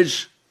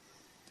ways,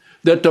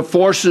 that the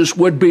forces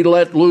would be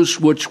let loose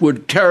which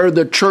would tear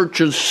the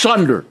church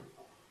asunder.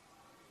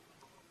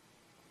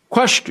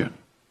 Question: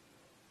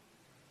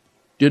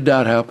 did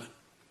that happen?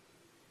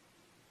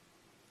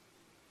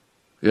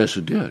 Yes,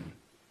 it did.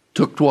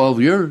 Took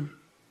 12 years.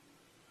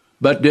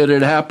 But did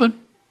it happen?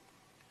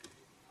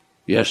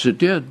 Yes, it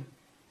did.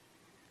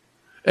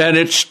 And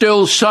it's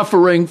still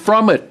suffering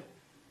from it.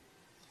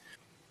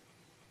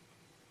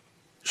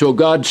 So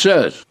God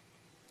says,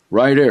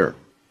 right here,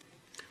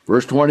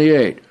 verse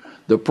 28,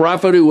 the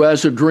prophet who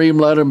has a dream,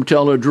 let him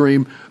tell a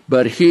dream,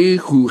 but he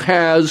who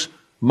has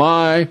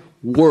my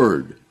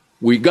word.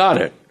 We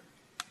got it.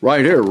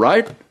 Right here,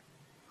 right?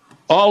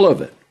 All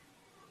of it.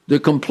 The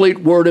complete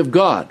word of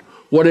God.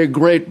 What a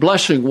great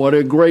blessing, what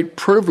a great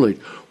privilege,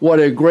 what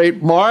a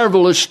great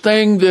marvelous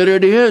thing that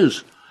it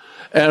is.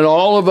 And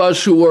all of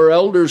us who are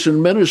elders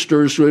and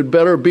ministers would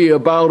better be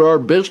about our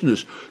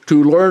business,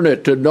 to learn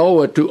it, to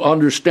know it, to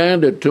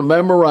understand it, to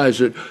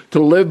memorize it, to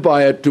live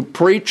by it, to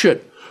preach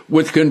it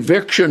with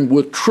conviction,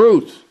 with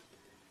truth.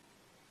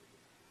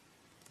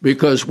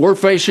 Because we're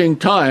facing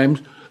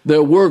times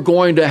that we're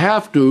going to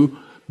have to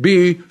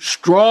be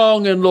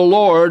strong in the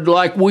Lord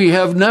like we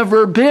have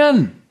never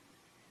been.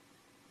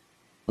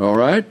 All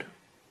right?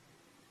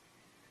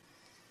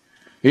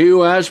 He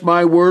who has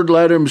my word,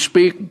 let him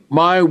speak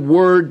my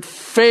word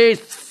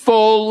faithfully.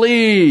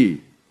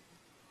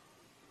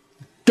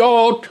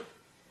 Don't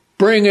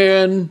bring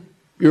in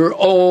your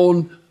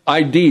own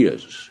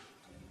ideas.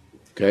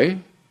 Okay?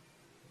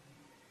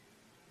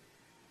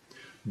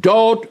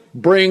 Don't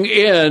bring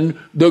in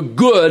the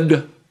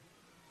good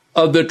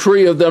of the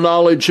tree of the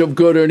knowledge of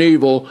good and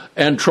evil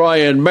and try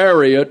and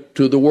marry it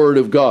to the word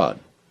of God.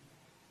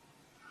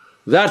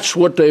 That's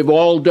what they've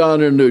all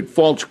done in the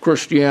false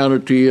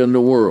Christianity in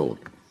the world.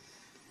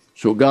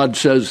 So God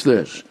says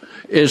this,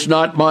 is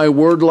not my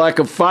word like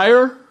a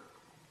fire?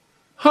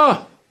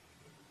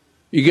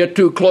 You get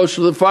too close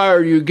to the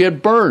fire, you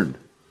get burned.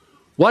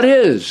 What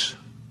is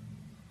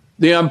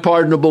the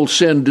unpardonable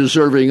sin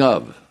deserving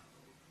of?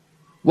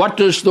 What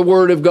does the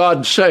word of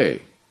God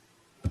say?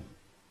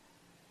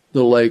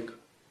 The lake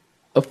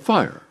of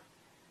fire.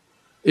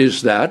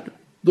 Is that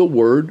the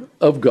word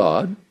of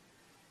God?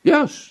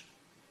 Yes.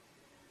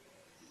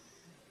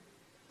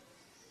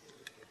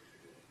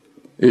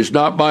 Is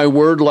not my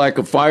word like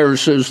a fire,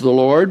 says the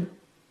Lord,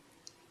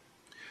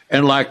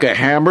 and like a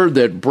hammer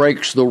that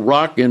breaks the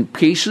rock in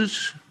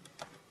pieces?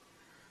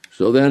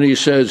 So then he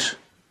says,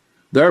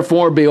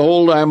 therefore,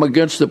 behold, I am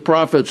against the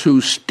prophets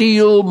who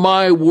steal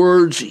my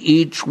words,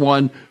 each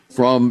one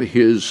from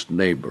his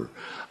neighbor.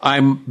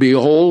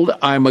 Behold,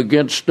 I'm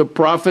against the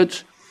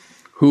prophets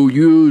who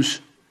use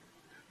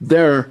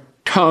their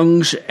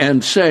tongues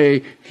and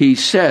say, he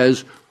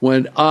says,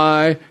 when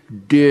I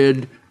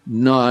did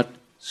not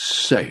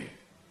say.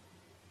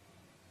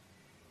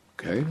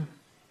 Okay.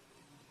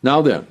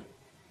 Now then,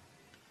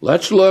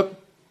 let's look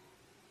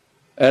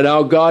at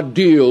how God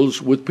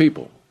deals with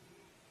people.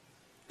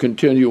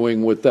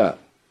 Continuing with that.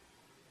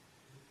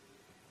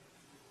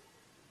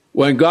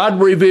 When God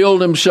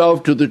revealed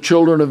himself to the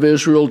children of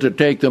Israel to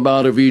take them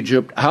out of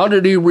Egypt, how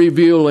did he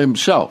reveal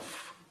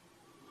himself?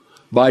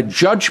 By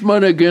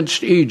judgment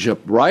against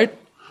Egypt, right?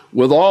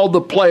 With all the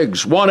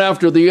plagues, one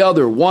after the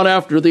other, one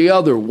after the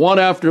other, one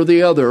after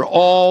the other,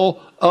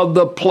 all of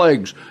the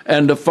plagues.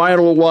 And the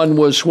final one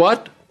was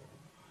what?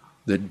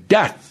 The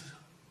death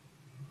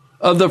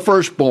of the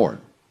firstborn.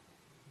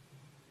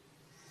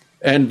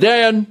 And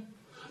then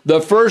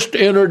the first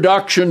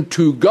introduction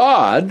to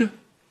God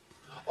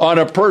on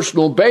a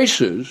personal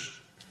basis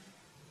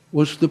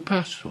was the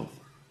Passover.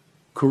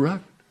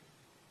 Correct?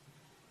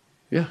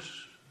 Yes.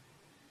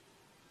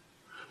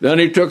 Then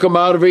he took them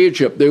out of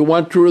Egypt. They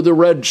went through the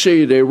Red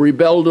Sea. They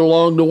rebelled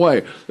along the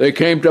way. They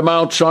came to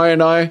Mount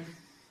Sinai,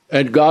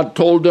 and God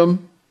told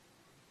them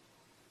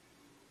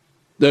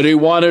that he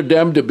wanted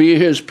them to be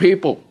his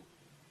people.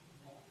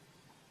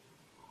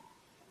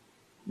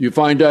 You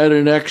find that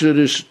in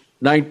Exodus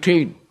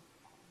 19.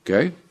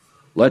 Okay?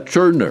 Let's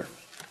turn there.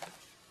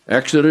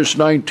 Exodus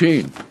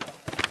 19.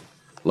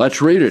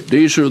 Let's read it.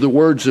 These are the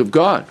words of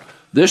God.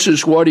 This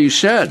is what he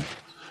said.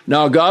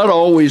 Now, God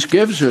always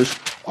gives us,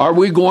 are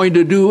we going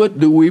to do it?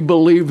 Do we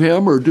believe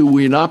him or do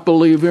we not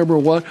believe him or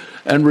what?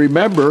 And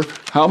remember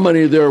how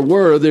many there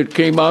were that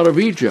came out of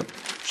Egypt.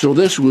 So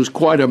this was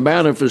quite a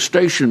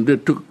manifestation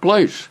that took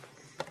place.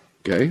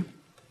 Okay?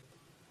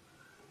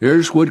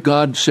 Here's what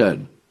God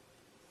said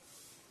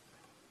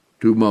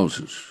to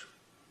Moses.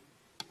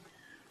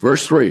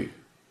 Verse 3.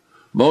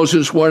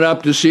 Moses went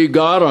up to see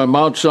God on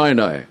Mount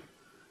Sinai.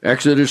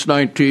 Exodus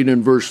 19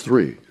 and verse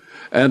 3.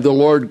 And the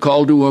Lord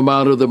called to him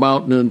out of the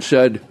mountain and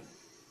said,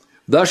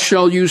 Thus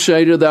shall you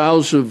say to the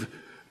house of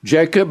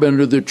Jacob and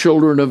to the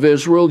children of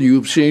Israel,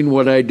 You've seen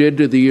what I did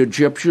to the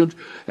Egyptians,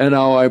 and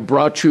how I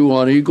brought you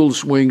on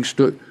eagle's wings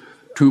to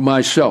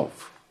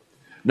myself.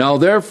 Now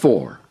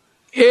therefore,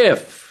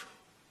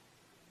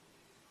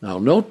 now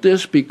note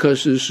this,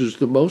 because this is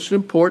the most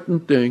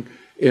important thing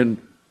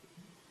in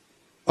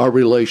our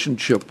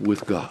relationship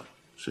with God.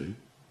 See?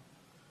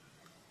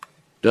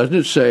 Doesn't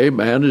it say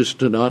man is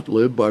to not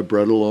live by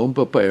bread alone,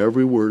 but by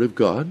every word of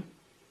God?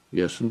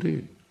 Yes,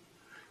 indeed.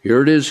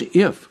 Here it is,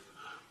 if.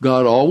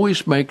 God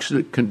always makes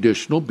it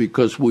conditional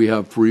because we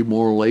have free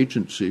moral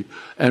agency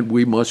and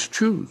we must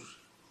choose.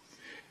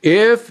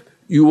 If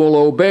you will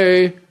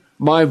obey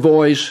my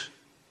voice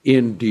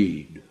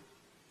indeed.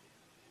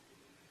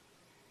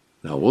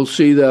 Now we'll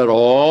see that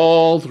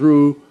all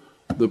through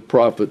the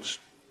prophets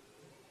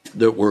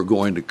that we're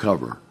going to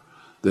cover.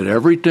 That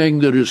everything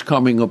that is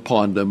coming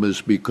upon them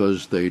is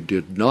because they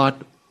did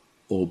not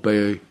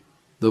obey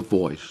the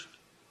voice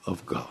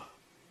of God.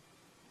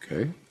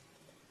 Okay?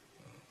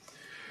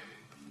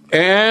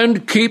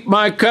 And keep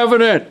my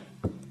covenant.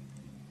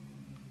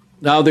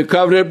 Now the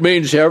covenant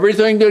means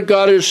everything that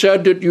God has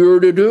said that you are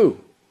to do.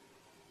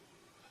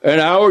 And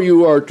how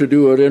you are to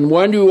do it, and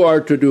when you are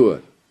to do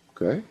it.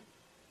 Okay?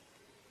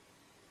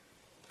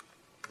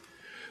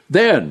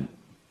 Then,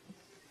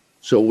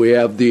 so we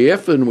have the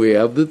if and we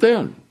have the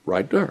then,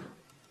 right there.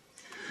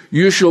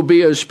 You shall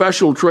be a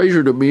special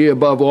treasure to me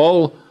above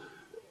all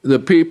the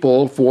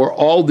people, for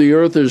all the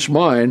earth is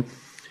mine,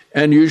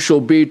 and you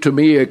shall be to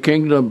me a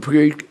kingdom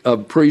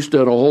of priests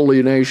and a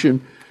holy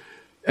nation,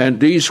 and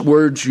these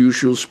words you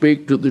shall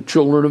speak to the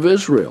children of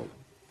Israel.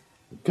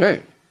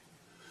 Okay.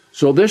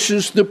 So this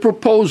is the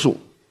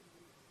proposal.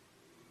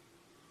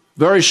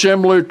 Very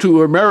similar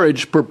to a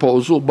marriage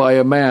proposal by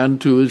a man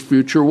to his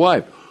future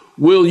wife.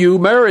 Will you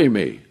marry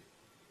me?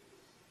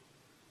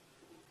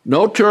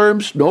 No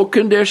terms, no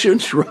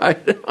conditions,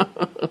 right?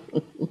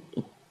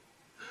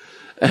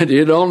 And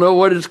you don't know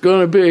what it's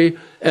going to be.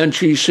 And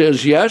she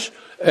says yes,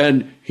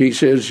 and he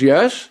says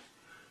yes.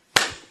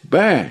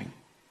 Bang.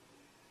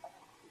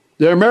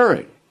 They're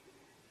married.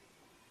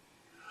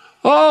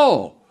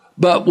 Oh,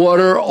 but what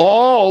are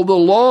all the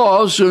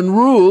laws and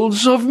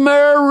rules of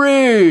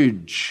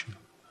marriage?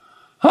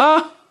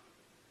 Huh?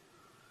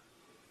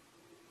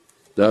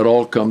 That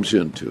all comes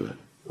into it.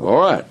 All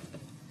right.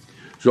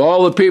 So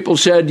all the people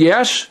said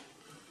yes.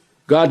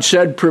 God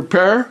said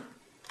prepare.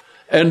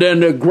 And then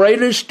the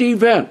greatest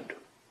event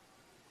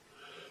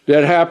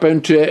that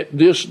happened to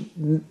this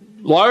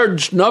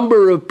large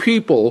number of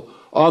people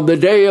on the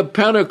day of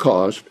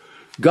Pentecost,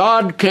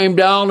 God came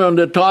down on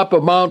the top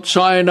of Mount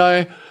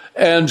Sinai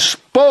and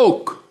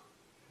spoke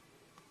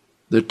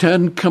the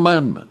 10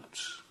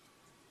 Commandments.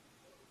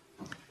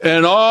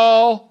 And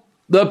all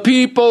the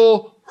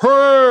people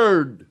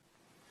heard.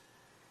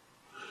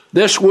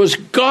 This was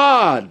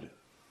God.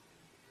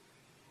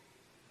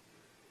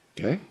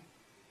 Okay?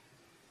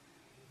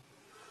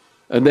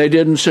 And they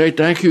didn't say,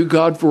 thank you,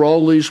 God, for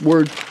all these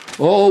words.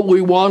 Oh,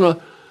 we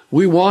want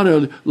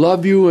to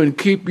love you and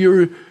keep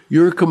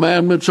your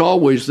commandments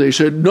always. They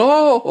said,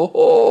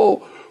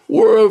 no,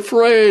 we're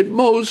afraid.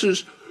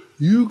 Moses,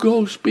 you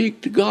go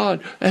speak to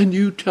God and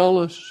you tell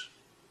us.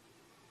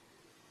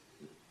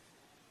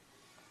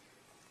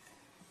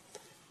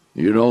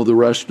 You know the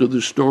rest of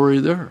the story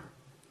there.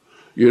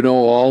 You know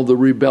all the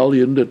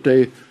rebellion that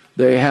they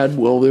had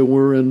while they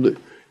were in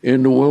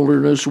the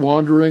wilderness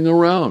wandering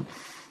around.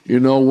 You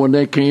know when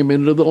they came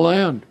into the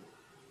land.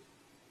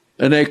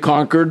 And they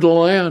conquered the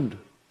land.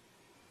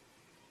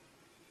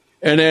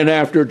 And then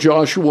after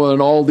Joshua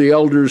and all the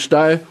elders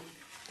die,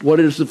 what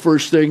is the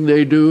first thing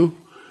they do?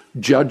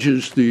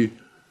 Joshua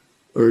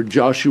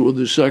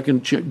the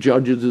second,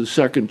 Judges the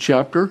second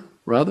chapter,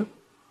 rather.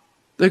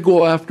 They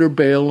go after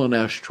Baal and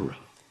Ashtoreth.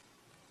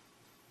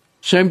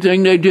 Same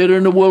thing they did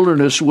in the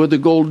wilderness with the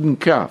golden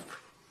calf.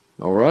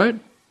 All right?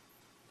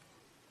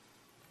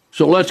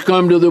 So let's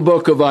come to the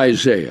book of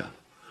Isaiah.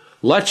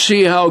 Let's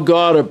see how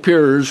God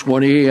appears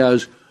when he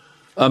has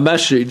a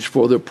message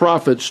for the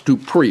prophets to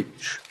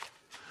preach,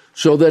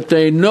 so that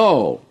they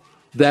know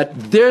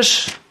that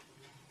this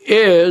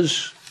is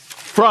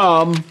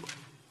from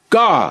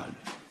God.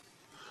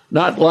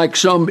 Not like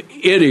some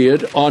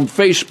idiot on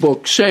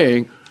Facebook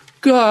saying,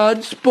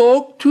 God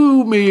spoke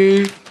to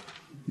me,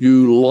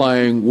 you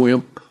lying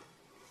wimp.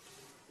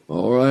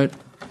 All right?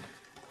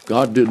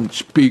 God didn't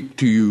speak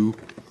to you.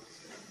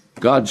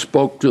 God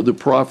spoke to the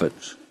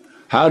prophets.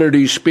 How did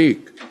he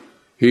speak?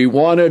 He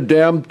wanted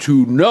them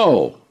to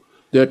know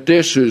that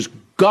this is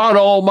God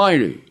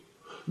Almighty,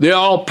 the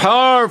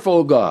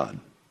all-powerful God.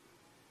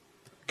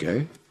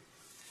 Okay?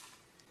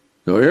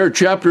 So here,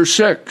 chapter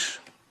 6.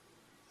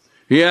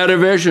 He had a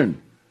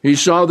vision. He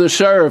saw the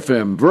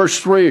seraphim. Verse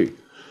 3.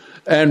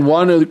 And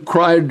one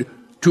cried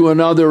to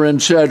another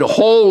and said,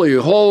 Holy,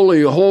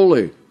 holy,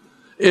 holy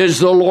is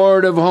the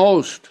Lord of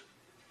hosts.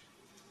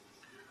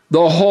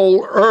 The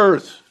whole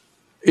earth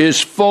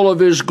is full of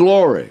his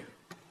glory.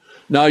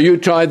 Now you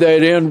tie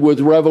that in with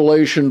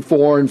Revelation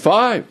 4 and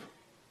 5.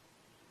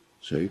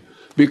 See?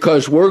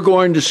 Because we're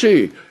going to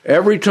see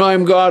every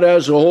time God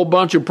has a whole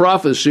bunch of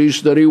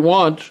prophecies that he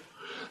wants,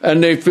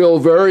 and they fill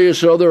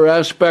various other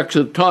aspects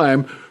of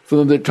time,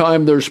 from the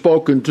time they're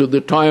spoken to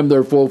the time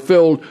they're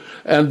fulfilled,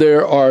 and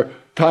there are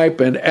type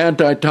and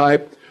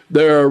antitype.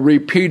 There are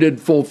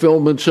repeated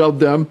fulfillments of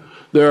them.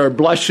 There are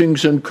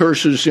blessings and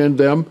curses in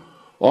them.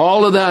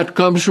 All of that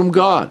comes from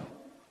God.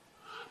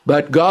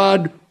 But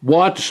God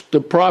wants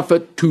the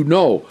prophet to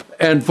know.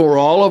 And for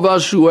all of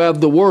us who have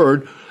the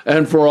word,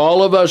 and for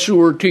all of us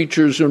who are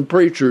teachers and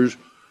preachers,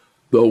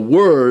 the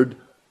word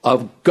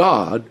of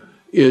God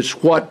is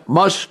what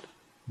must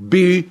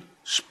be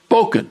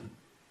spoken.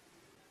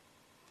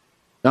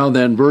 Now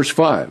then, verse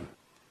 5.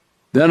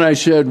 Then I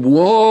said,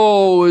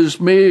 woe is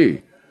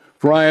me,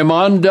 for I am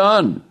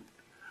undone.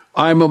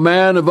 I am a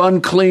man of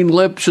unclean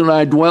lips, and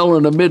I dwell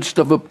in the midst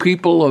of a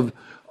people of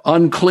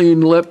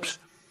unclean lips,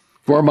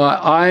 for my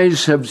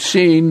eyes have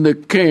seen the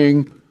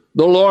King,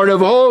 the Lord of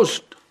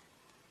hosts.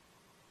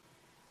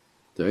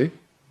 See?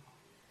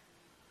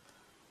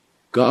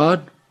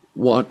 God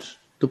wants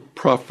the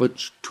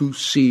prophets to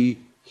see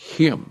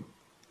him,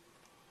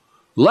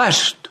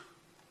 lest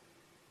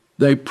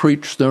they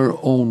preach their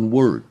own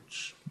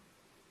words.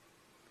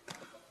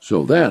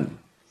 So then,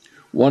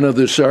 one of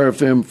the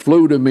seraphim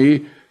flew to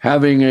me,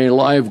 having a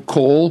live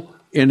coal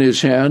in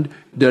his hand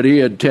that he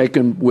had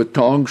taken with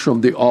tongs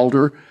from the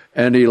altar,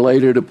 and he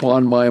laid it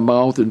upon my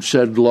mouth and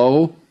said,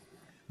 Lo,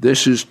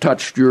 this has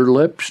touched your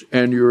lips,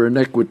 and your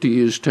iniquity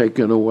is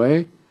taken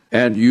away,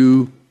 and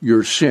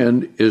your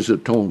sin is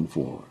atoned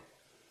for.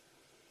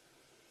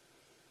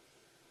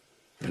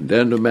 And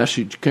then the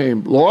message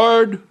came,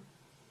 Lord,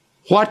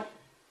 what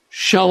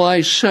shall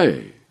I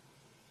say?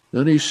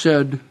 Then he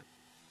said,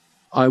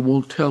 I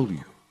will tell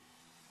you.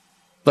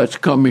 Let's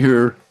come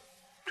here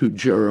to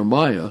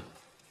Jeremiah,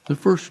 the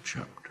first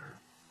chapter.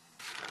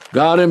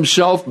 God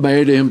himself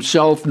made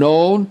himself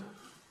known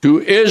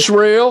to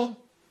Israel,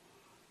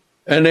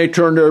 and they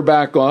turned their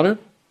back on it.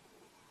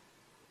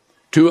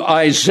 To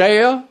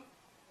Isaiah,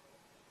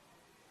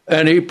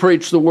 and he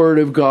preached the word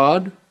of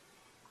God.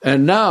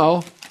 And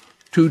now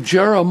to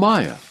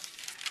Jeremiah.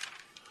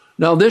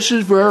 Now this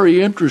is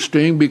very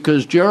interesting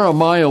because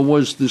Jeremiah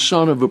was the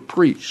son of a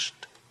priest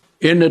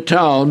in the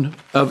town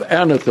of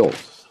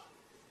Anathoth.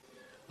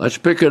 Let's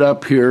pick it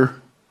up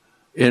here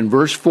in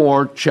verse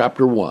 4,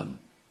 chapter 1.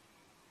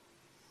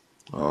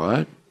 All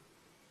right.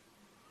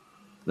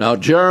 Now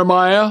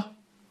Jeremiah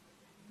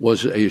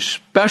was a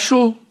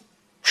special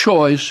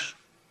choice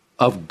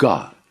of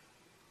God.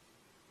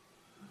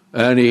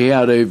 And he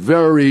had a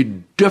very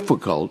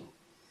difficult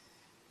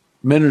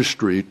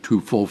ministry to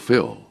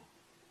fulfill,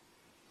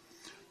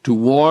 to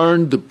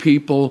warn the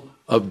people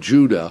of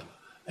Judah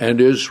and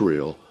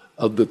Israel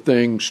of the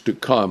things to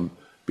come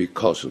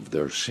because of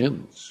their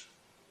sins.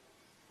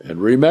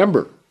 And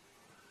remember,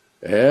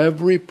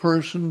 every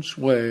person's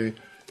way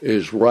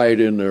is right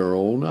in their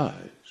own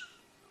eyes.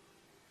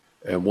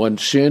 And when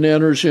sin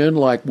enters in,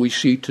 like we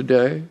see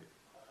today,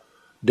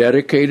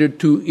 dedicated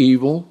to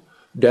evil,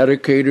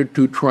 dedicated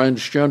to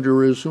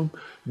transgenderism,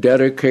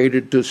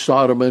 dedicated to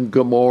Sodom and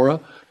Gomorrah,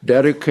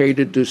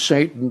 dedicated to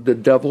Satan the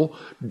devil,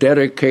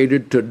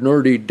 dedicated to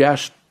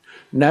nerdy,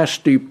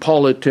 nasty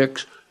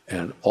politics,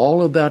 and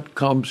all of that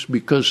comes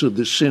because of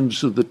the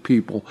sins of the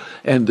people.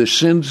 And the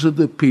sins of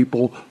the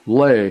people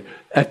lay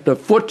at the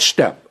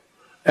footstep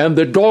and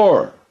the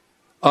door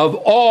of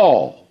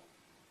all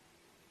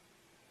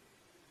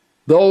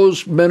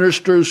those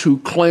ministers who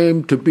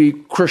claim to be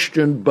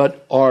Christian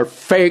but are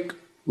fake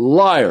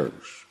liars.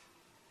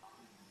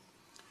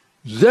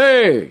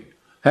 They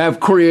have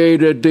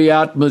created the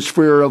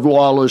atmosphere of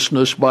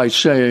lawlessness by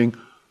saying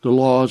the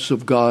laws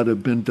of God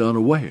have been done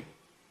away.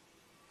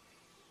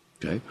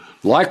 Okay?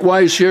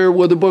 Likewise here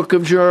with the book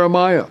of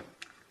Jeremiah.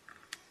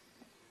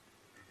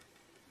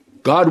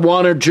 God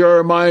wanted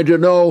Jeremiah to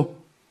know,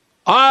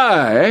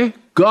 I,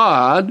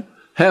 God,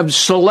 have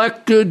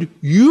selected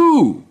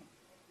you.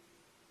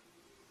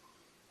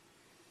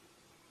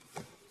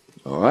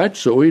 All right,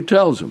 so he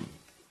tells him.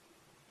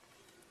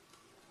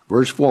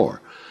 Verse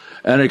 4,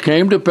 and it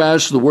came to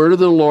pass, the word of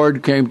the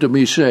Lord came to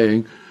me,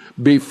 saying,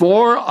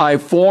 before I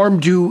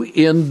formed you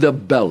in the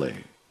belly.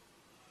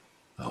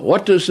 Now,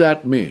 what does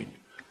that mean?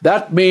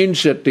 That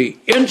means that the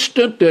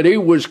instant that he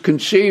was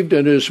conceived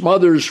in his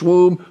mother's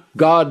womb,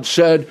 God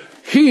said,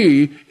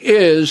 he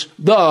is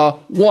the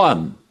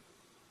one.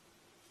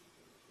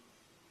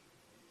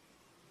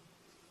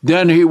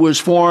 Then he was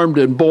formed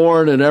and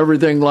born and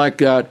everything like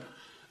that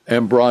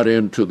and brought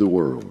into the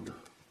world.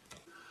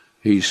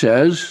 He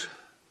says,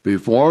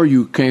 before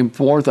you came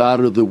forth out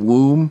of the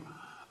womb,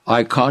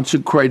 I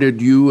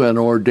consecrated you and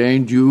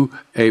ordained you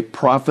a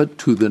prophet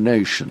to the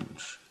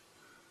nations,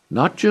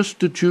 not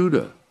just to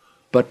Judah,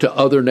 but to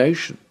other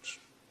nations.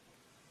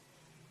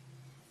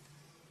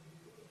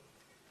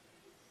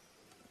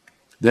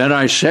 Then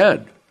I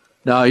said,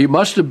 now he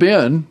must have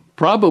been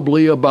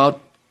probably about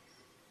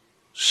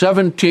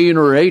 17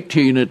 or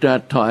 18 at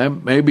that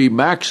time, maybe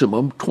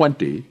maximum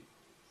 20.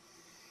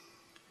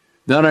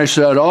 Then I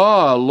said,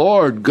 "Ah,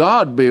 Lord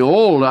God,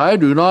 behold, I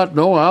do not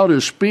know how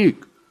to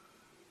speak,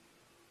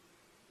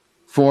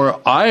 for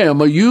I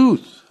am a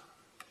youth."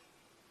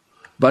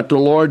 But the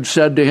Lord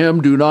said to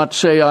him, "Do not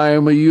say I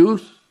am a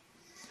youth,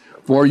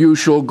 for you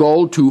shall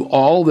go to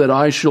all that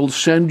I shall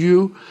send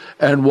you,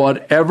 and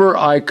whatever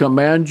I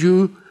command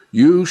you,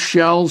 you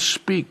shall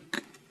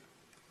speak."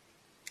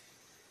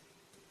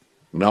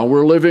 Now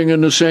we're living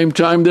in the same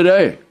time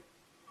today.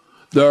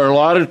 There are a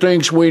lot of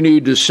things we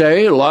need to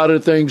say, a lot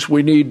of things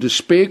we need to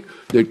speak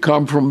that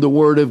come from the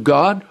Word of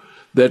God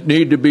that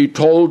need to be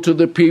told to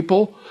the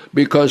people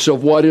because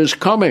of what is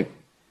coming.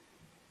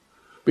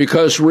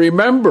 Because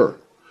remember,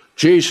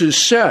 Jesus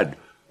said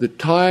the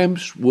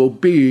times will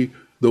be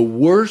the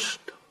worst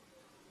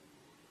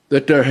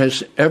that there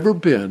has ever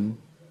been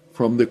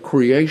from the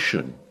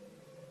creation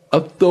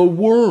of the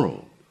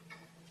world.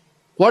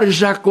 What is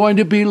that going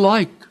to be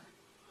like?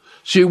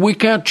 See, we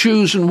can't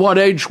choose in what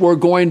age we're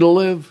going to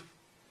live.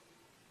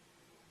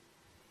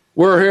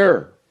 We're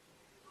here.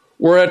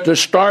 We're at the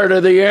start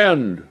of the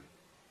end.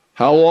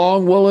 How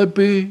long will it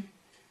be?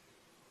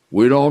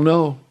 We don't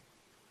know.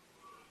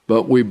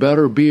 But we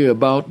better be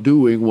about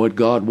doing what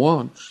God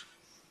wants.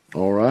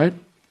 All right?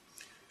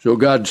 So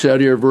God said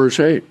here, verse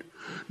 8,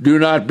 "Do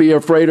not be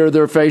afraid of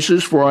their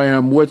faces, for I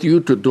am with you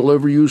to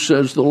deliver you,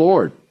 says the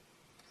Lord."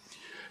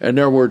 And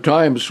there were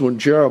times when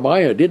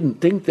Jeremiah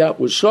didn't think that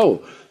was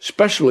so,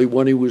 especially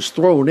when he was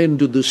thrown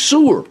into the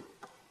sewer.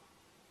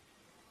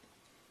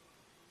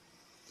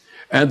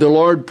 And the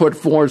Lord put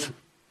forth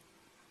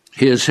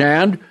his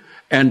hand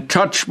and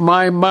touched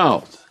my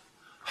mouth.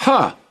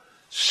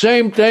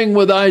 Same thing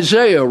with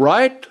Isaiah,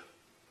 right?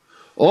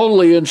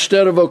 Only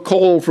instead of a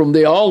coal from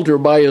the altar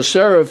by a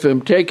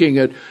seraphim taking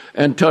it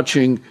and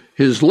touching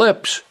his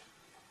lips,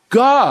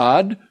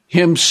 God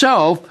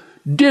himself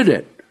did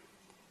it.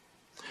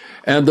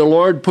 And the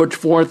Lord put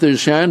forth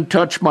his hand,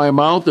 touched my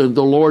mouth, and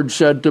the Lord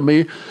said to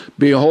me,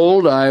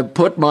 "Behold, I have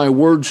put my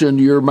words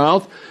into your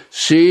mouth.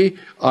 See,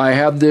 I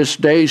have this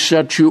day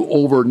set you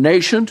over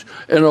nations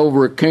and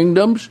over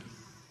kingdoms,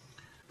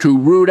 to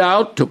root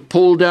out, to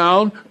pull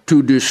down,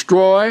 to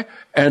destroy,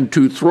 and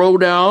to throw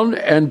down,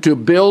 and to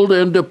build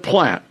and to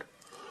plant."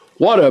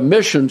 What a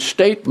mission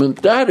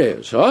statement that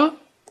is, huh?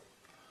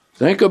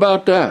 Think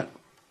about that.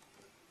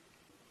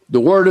 The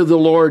word of the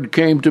Lord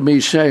came to me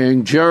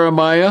saying,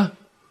 "Jeremiah,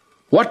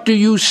 what do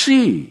you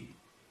see?"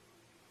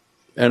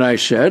 And I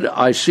said,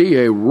 "I see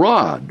a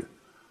rod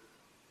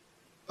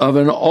of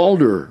an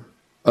alder,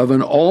 of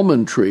an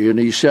almond tree." And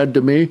he said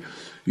to me,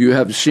 "You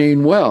have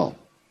seen well,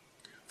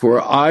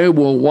 for I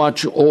will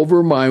watch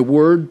over my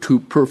word to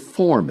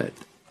perform it,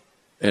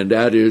 and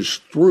that is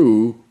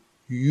through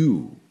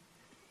you."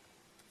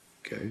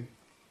 Okay.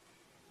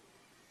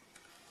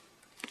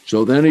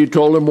 So then he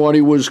told him what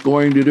he was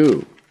going to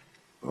do.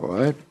 All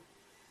right.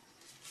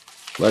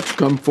 Let's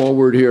come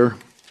forward here.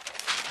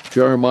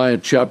 Jeremiah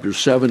chapter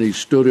 7, he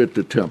stood at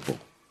the temple.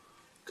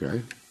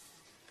 Okay.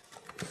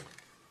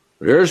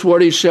 Here's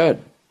what he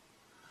said.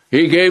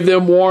 He gave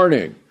them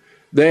warning.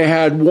 They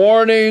had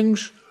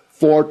warnings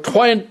for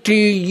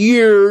 20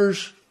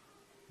 years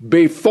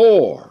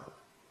before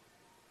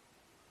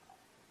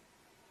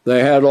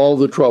they had all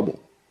the trouble.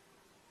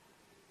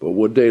 But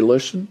would they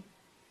listen?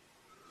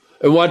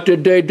 And what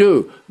did they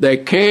do? They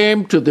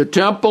came to the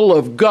temple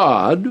of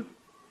God,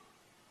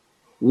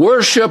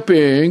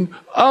 worshiping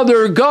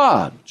other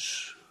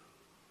gods.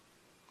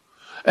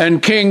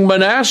 And King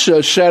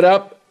Manasseh set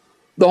up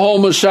the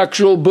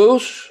homosexual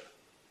booths,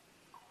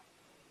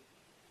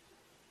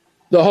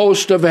 the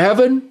host of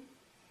heaven,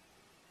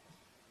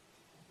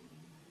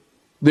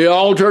 the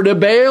altar to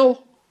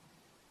Baal,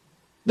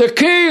 the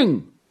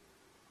king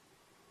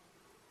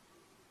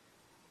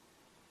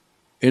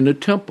in the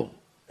temple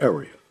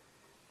area.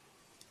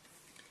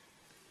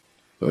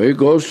 So he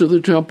goes to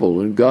the temple,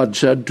 and God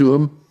said to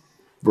him,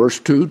 verse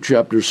 2,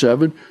 chapter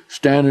 7,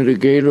 "Stand at the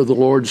gate of the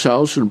Lord's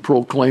house and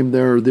proclaim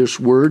there this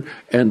word,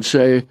 and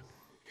say,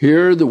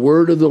 Hear the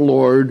word of the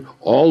Lord,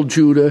 all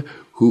Judah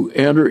who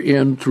enter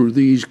in through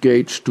these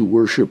gates to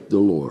worship the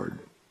Lord."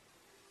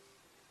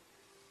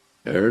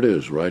 There it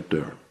is, right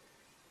there.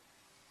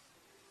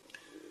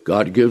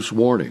 God gives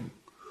warning.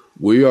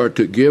 We are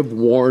to give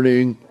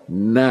warning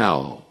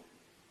now,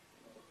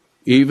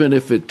 even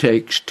if it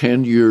takes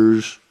 10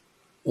 years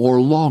or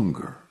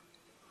longer.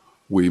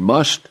 We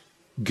must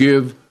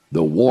give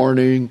the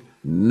warning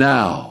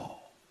now.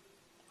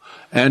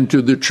 And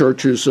to the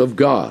churches of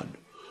God,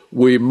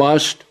 we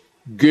must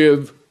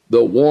give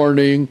the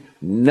warning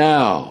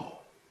now,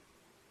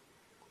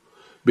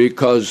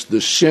 because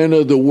the sin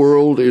of the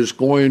world is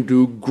going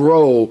to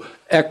grow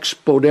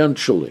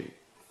exponentially.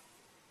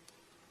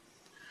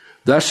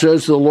 Thus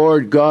says the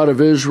Lord God of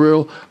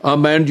Israel,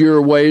 amend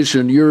your ways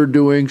and your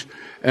doings,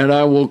 and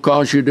I will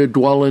cause you to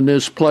dwell in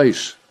this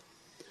place.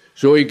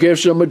 So he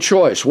gives them a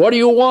choice. What do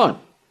you want?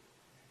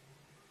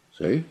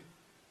 See?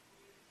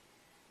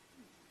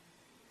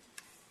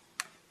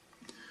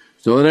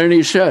 So then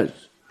he says,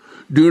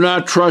 Do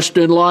not trust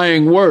in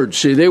lying words.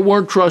 See, they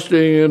weren't trusting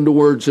in the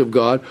words of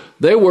God.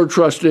 They were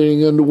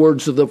trusting in the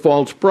words of the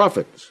false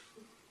prophets.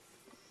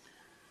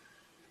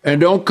 And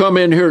don't come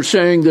in here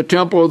saying the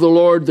temple of the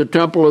Lord, the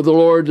temple of the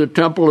Lord, the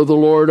temple of the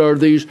Lord are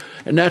these.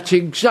 And that's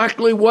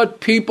exactly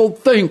what people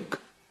think.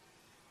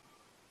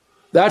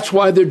 That's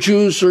why the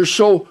Jews are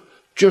so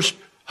just,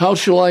 how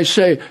shall I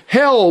say,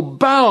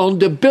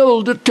 hell-bound to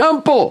build a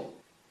temple.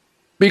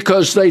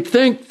 Because they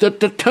think that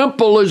the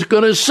temple is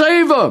going to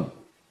save them.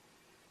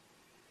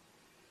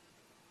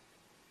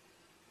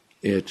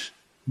 It's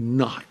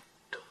not.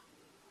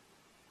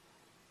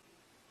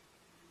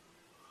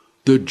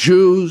 The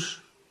Jews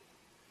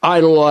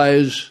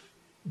idolize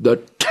the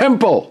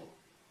temple.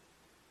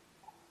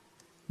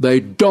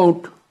 They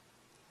don't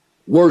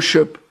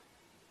worship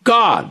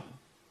God.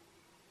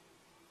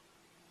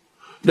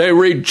 They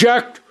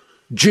reject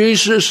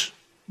Jesus,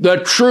 the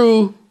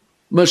true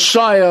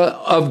Messiah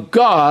of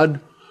God,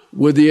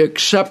 with the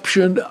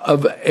exception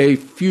of a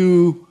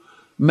few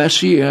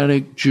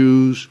Messianic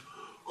Jews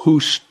who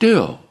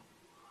still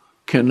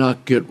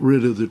cannot get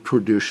rid of the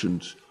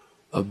traditions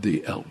of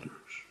the elders.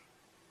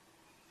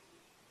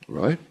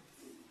 Right?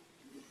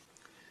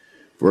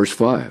 Verse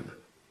 5.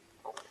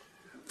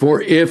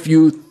 For if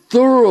you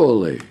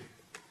thoroughly,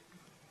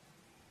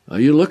 now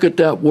you look at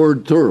that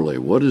word thoroughly,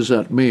 what does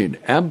that mean?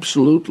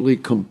 Absolutely,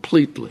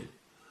 completely.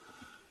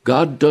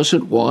 God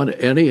doesn't want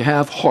any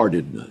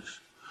half-heartedness.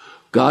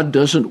 God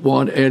doesn't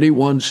want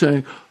anyone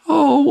saying,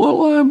 oh,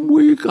 well, I'm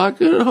weak, I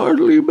can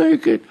hardly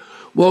make it.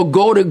 Well,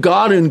 go to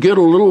God and get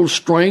a little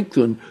strength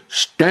and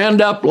stand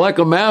up like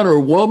a man or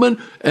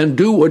woman and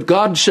do what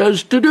God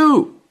says to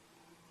do.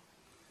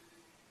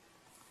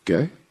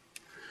 Okay?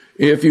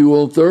 If you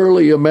will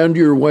thoroughly amend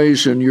your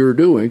ways in your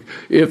doing,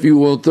 if you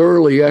will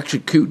thoroughly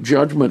execute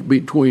judgment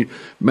between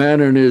man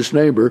and his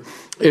neighbor,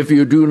 if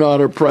you do not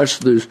oppress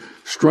the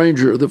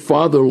stranger, the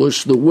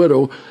fatherless, the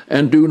widow,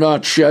 and do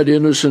not shed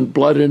innocent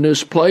blood in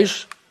this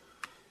place.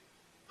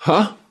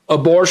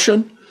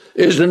 Abortion?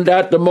 Isn't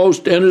that the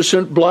most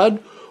innocent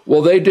blood?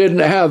 Well, they didn't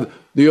have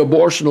the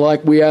abortion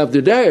like we have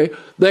today.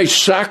 They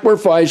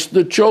sacrificed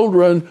the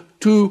children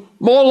to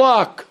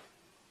Moloch.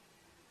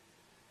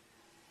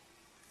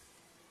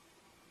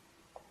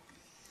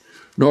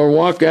 Nor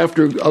walk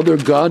after other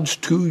gods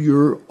to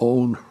your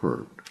own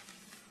hurt.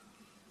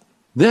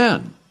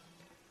 Then,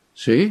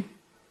 see,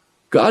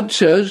 God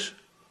says,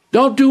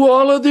 don't do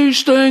all of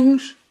these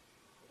things,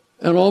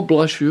 and I'll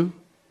bless you.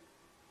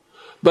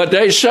 But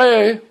they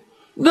say,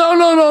 no,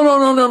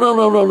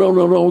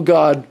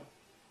 God,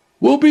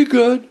 we'll be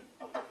good.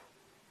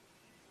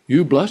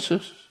 You bless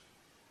us,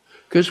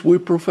 because we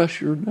profess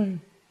your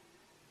name.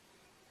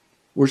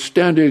 We're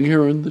standing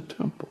here in the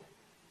temple.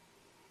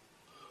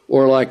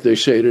 Or like they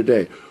say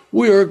today,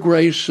 we are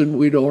grace and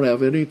we don't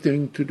have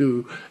anything to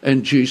do,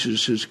 and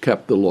Jesus has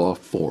kept the law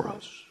for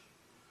us.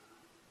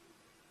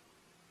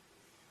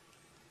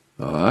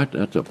 All right,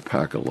 that's a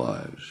pack of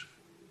lies.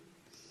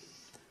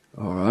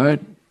 All right.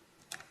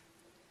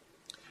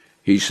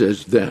 He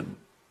says then.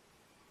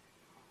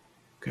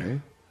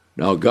 Okay.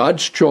 Now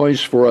God's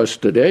choice for us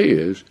today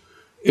is,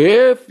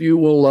 if you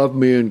will love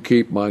me and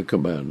keep my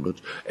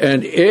commandments,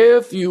 and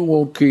if you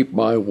will keep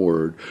my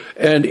word,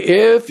 and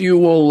if you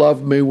will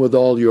love me with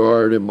all your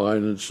heart and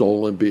mind and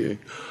soul and being,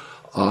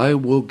 I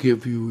will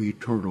give you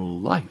eternal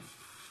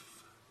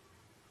life.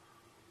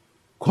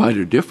 Quite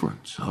a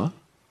difference, huh?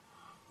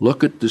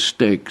 Look at the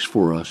stakes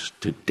for us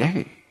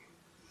today.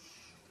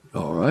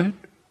 All right?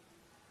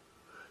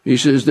 He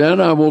says, then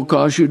I will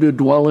cause you to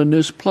dwell in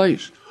this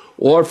place.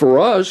 Or for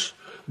us,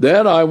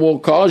 then I will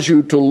cause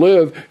you to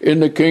live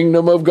in the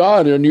kingdom of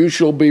God, and you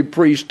shall be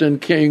priests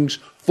and kings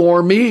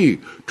for me,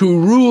 to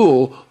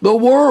rule the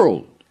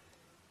world.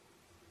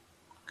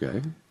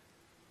 Okay?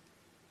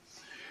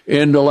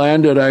 In the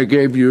land that I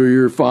gave you,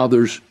 your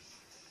fathers,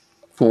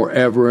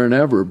 forever and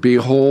ever.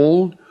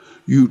 Behold,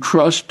 you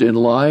trust in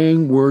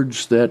lying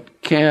words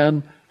that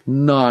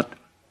cannot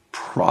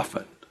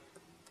profit.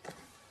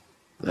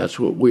 That's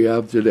what we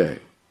have today.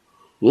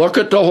 Look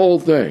at the whole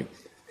thing.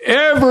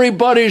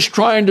 Everybody's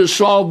trying to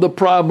solve the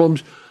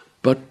problems,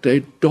 but they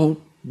don't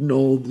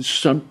know the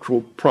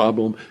central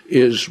problem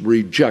is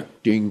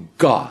rejecting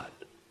God.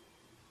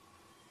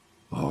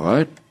 All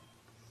right?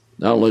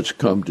 Now let's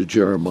come to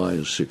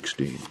Jeremiah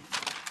 16.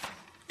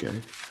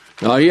 Okay?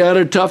 Now he had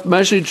a tough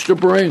message to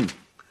bring.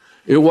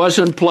 It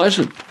wasn't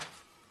pleasant.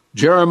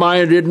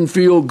 Jeremiah didn't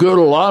feel good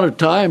a lot of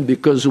time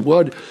because of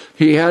what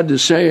he had to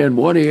say and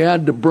what he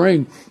had to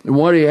bring and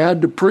what he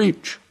had to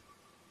preach.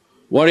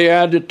 What he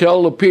had to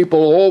tell the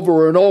people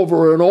over and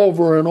over and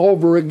over and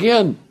over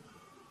again.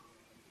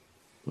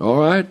 All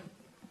right?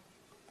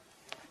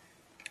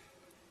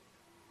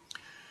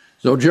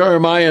 So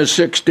Jeremiah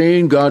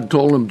 16, God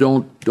told him,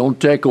 don't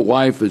take a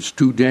wife. It's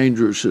too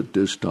dangerous at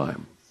this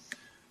time.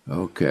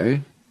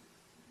 Okay.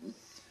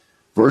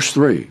 Verse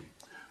 3.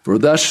 For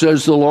thus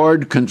says the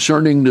Lord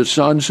concerning the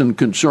sons and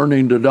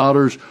concerning the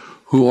daughters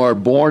who are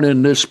born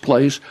in this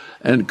place,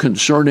 and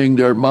concerning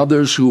their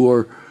mothers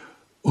who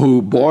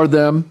bore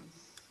them,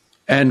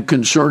 and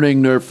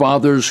concerning their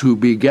fathers who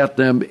beget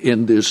them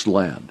in this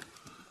land.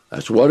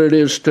 That's what it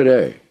is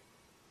today.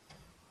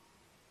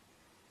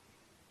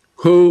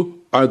 Who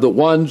are the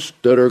ones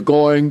that are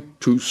going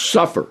to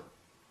suffer?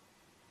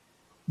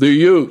 The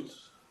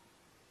youth,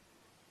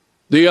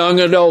 the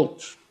young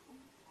adults,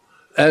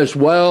 as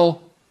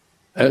well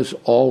as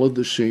all of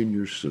the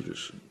senior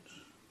citizens.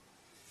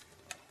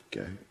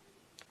 Okay.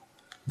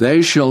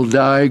 They shall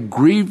die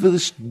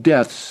grievous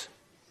deaths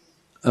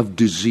of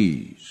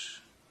disease.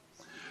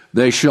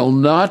 They shall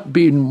not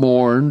be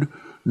mourned,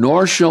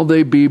 nor shall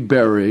they be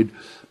buried,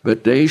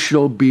 but they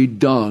shall be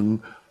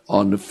dung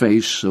on the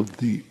face of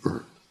the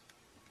earth.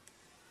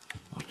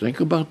 Now think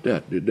about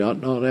that. Did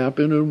that not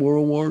happen in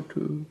World War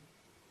II?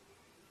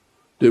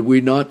 Did we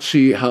not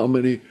see how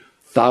many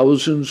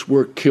thousands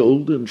were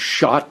killed and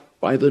shot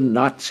by the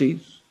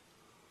Nazis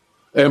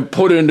and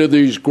put into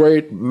these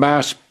great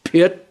mass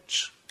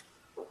pits?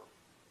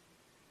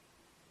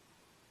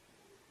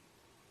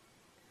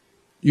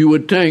 You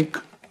would think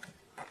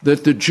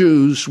that the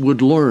Jews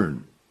would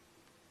learn,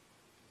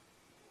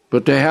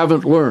 but they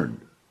haven't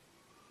learned.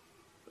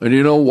 And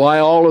you know why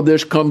all of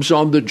this comes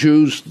on the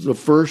Jews the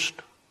first?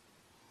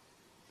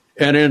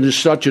 And in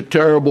such a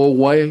terrible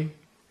way?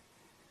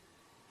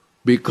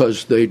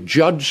 Because they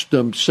judged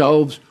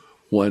themselves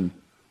when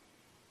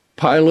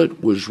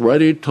Pilate was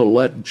ready to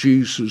let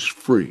Jesus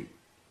free.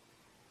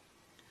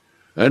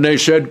 And they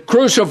said,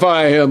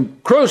 crucify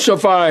him,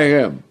 crucify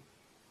him.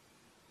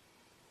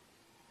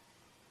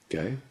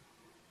 Okay.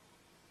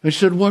 They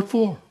said, what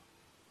for?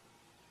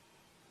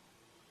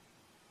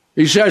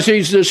 He says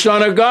he's the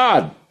Son of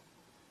God.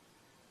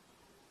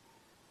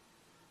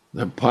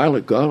 Then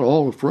Pilate got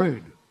all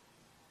afraid.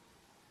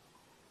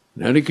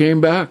 Then he came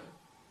back.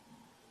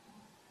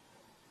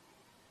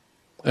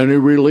 And he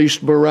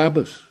released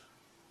Barabbas.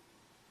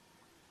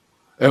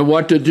 And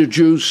what did the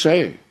Jews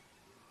say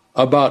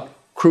about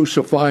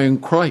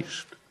crucifying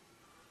Christ?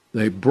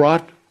 They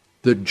brought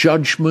the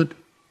judgment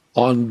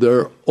on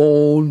their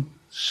own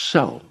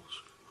selves.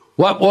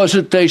 What was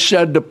it they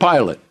said to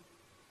Pilate?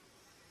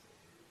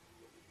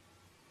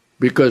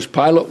 Because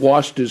Pilate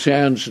washed his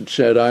hands and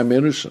said, I'm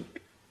innocent.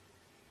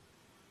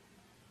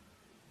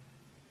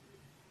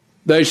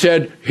 They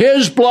said,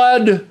 his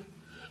blood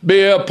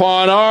be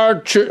upon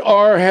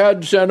our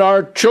heads and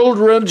our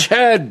children's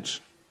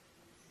heads.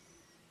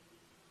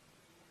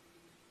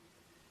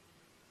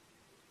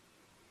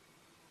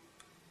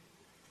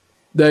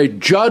 They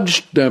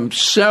judged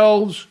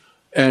themselves,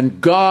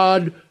 and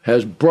God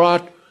has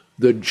brought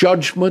the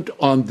judgment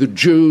on the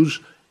Jews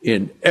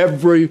in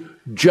every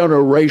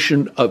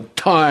generation of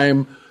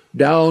time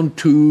down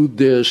to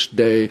this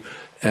day,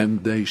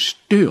 and they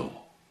still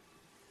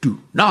do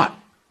not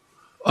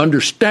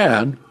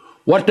understand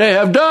what they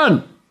have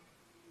done.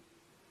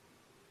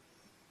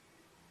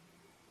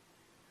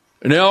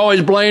 And they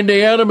always blame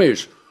the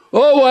enemies.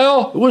 Oh,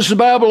 well, it was the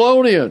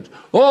Babylonians.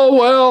 Oh,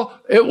 well,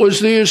 it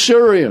was the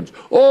Assyrians.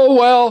 Oh,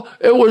 well,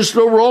 it was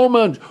the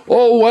Romans.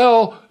 Oh,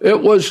 well,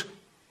 it was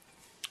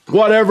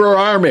whatever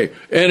army.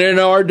 And in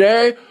our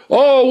day,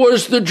 oh, it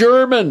was the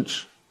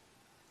Germans.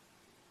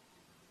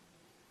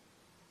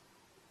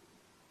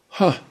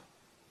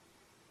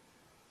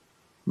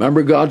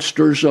 Remember, God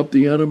stirs up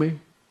the enemy?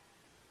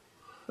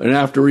 And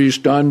after he's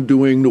done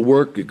doing the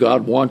work that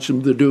God wants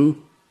him to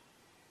do,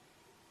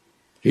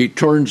 he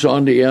turns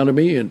on the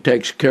enemy and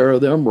takes care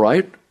of them,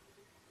 right?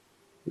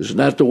 Isn't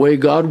that the way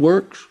God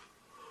works?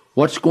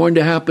 What's going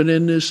to happen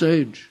in this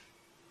age?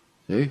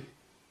 See?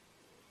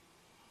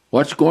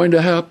 What's going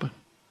to happen?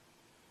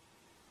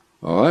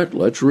 All right,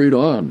 let's read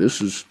on.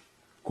 This is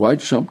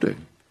quite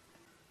something.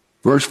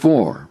 Verse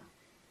 4.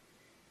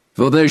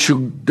 For they shall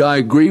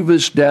die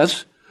grievous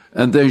deaths,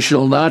 and they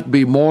shall not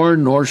be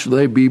mourned, nor shall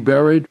they be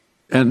buried,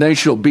 and they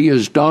shall be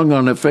as dung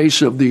on the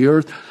face of the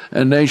earth,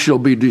 and they shall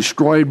be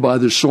destroyed by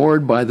the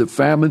sword, by the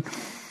famine,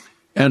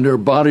 and their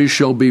bodies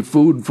shall be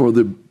food for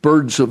the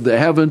birds of the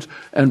heavens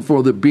and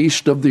for the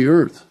beasts of the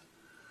earth.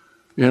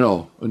 You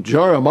know, and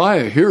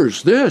Jeremiah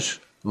hears this.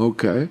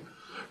 Okay.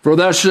 For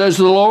thus says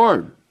the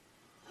Lord,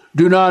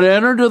 do not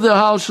enter to the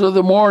house of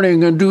the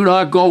mourning, and do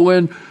not go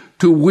in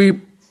to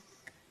weep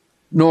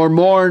nor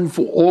mourn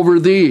over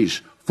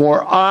these,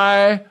 for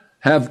I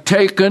have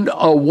taken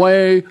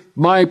away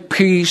my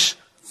peace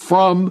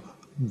from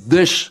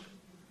this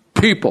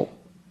people.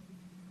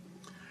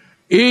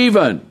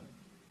 Even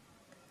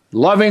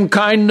loving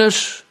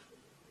kindness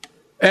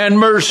and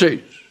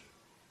mercies.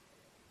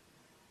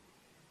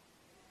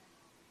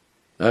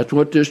 That's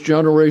what this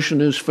generation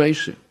is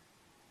facing.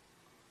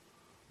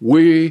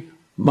 We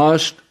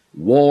must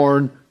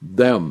warn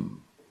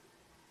them.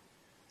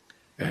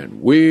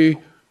 And we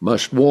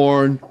must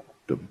warn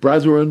the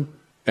brethren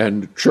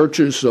and the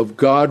churches of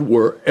God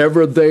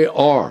wherever they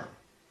are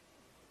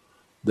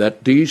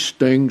that these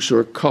things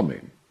are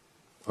coming.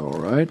 All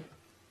right?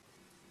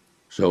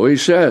 So he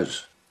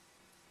says,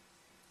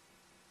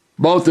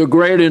 both the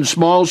great and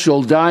small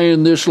shall die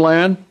in this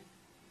land.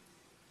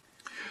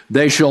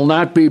 They shall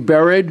not be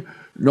buried,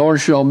 nor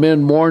shall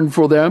men mourn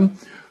for them,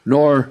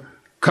 nor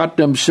cut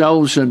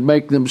themselves and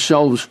make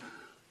themselves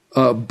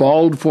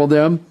bald for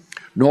them,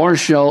 nor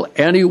shall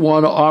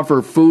anyone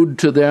offer food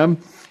to them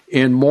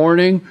in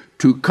mourning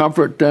to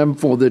comfort them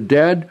for the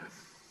dead,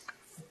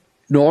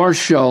 nor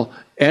shall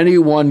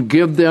anyone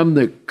give them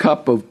the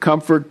cup of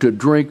comfort to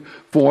drink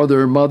for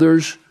their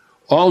mothers.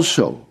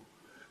 Also,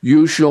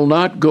 you shall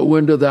not go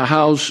into the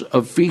house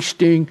of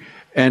feasting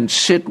and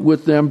sit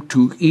with them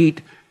to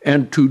eat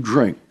and to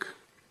drink.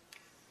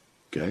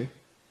 Okay?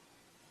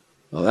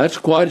 Now that's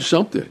quite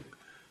something.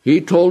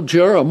 He told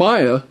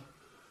Jeremiah,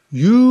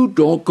 you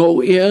don't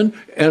go in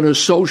and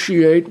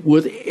associate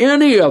with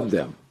any of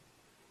them.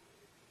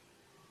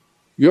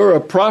 You're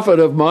a prophet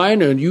of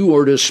mine, and you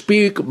are to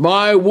speak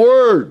my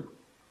word.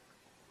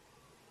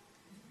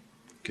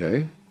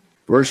 Okay?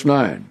 Verse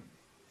 9.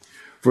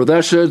 For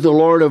thus says the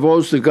Lord of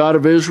hosts, the God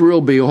of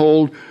Israel,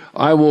 behold,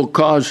 I will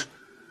cause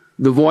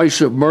the voice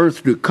of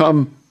mirth to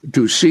come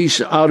to cease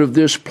out of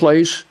this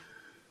place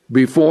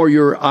before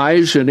your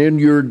eyes, and in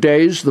your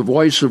days the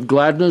voice of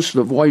gladness,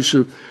 the voice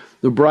of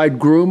the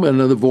bridegroom, and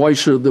the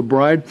voice of the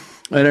bride.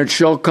 And it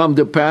shall come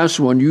to pass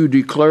when you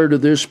declare to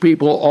this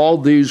people all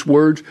these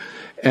words,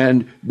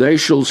 and they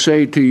shall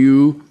say to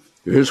you,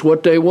 here's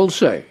what they will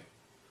say,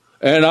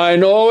 and I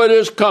know it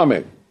is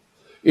coming,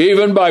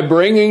 even by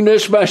bringing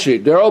this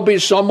message. There will be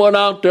someone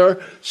out there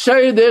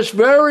say this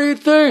very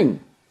thing.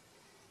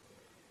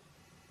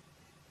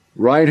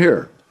 Right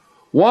here.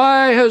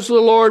 Why has the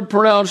Lord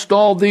pronounced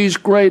all these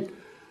great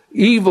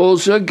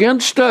evils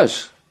against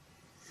us?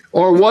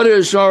 Or what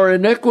is our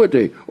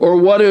iniquity? Or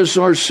what is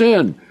our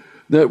sin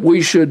that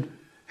we should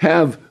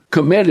have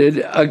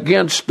committed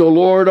against the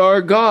Lord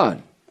our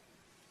God?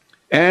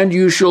 And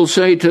you shall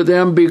say to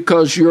them,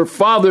 because your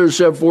fathers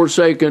have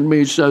forsaken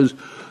me, says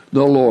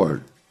the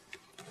Lord.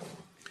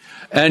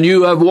 And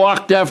you have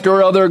walked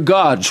after other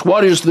gods.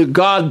 What is the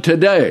God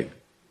today?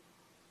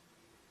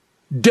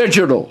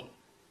 Digital.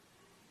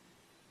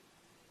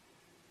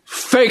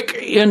 Fake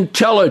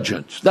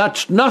intelligence.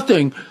 That's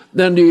nothing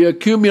than the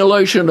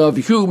accumulation of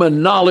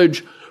human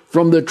knowledge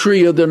from the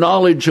tree of the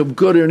knowledge of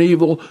good and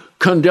evil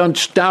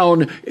condensed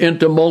down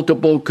into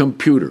multiple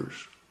computers.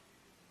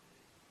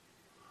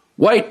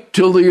 Wait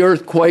till the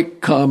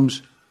earthquake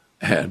comes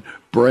and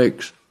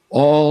breaks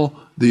all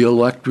the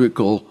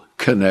electrical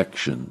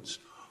connections.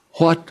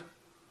 What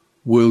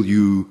will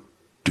you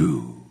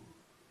do?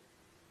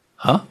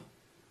 Huh?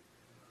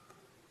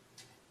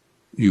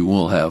 You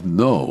will have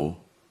no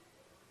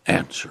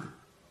answer.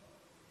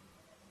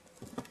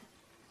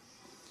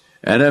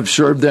 And have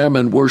served them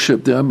and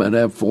worshipped them and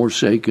have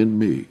forsaken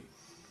me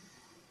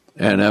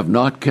and have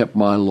not kept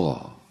my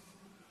law.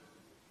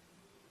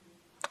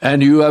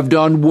 And you have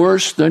done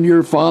worse than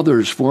your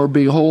fathers, for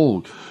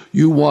behold,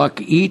 you walk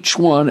each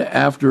one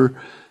after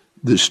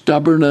the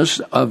stubbornness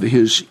of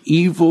his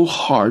evil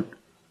heart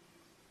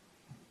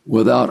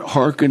without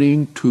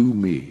hearkening to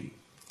me.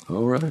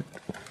 All right?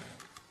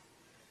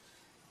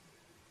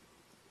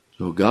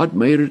 So God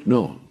made it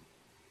known.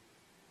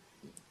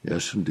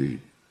 Yes,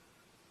 indeed.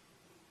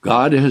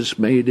 God has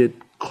made it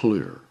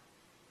clear.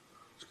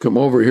 Let's come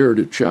over here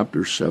to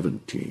chapter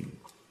 17.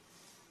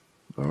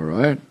 All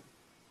right?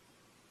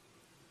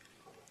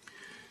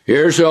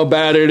 Here's how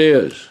bad it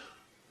is.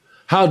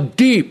 How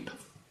deep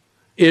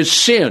is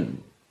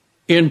sin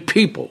in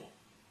people?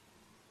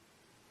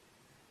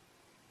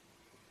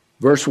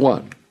 Verse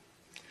 1.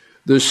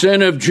 The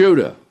sin of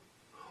Judah,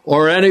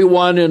 or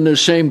anyone in the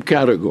same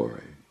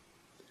category,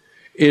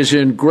 is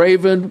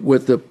engraven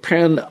with the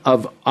pen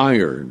of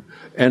iron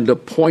and the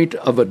point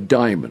of a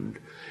diamond,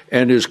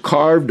 and is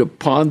carved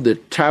upon the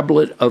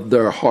tablet of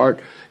their heart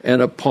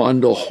and upon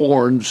the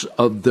horns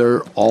of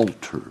their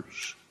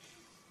altars.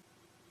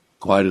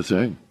 Quite a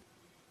thing.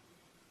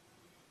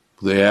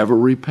 Will they ever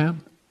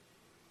repent?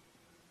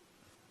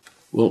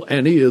 Will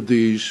any of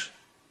these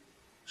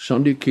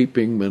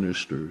Sunday-keeping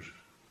ministers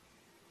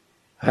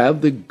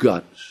have the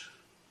guts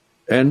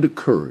and the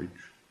courage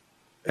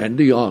and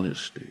the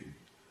honesty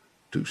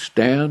to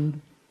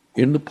stand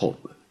in the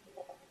pulpit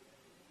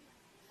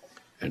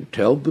and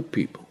tell the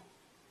people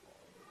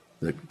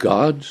that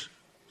God's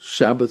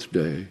Sabbath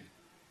day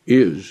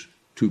is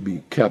to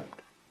be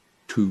kept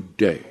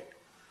today?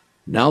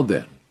 Now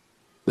then,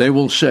 they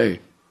will say,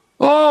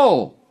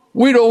 oh,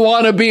 we don't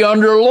want to be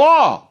under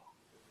law.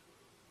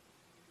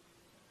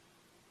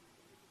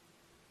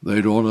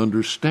 They don't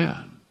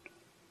understand.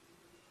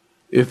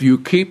 If you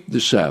keep the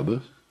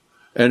Sabbath,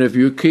 and if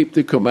you keep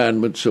the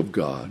commandments of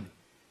God,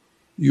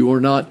 you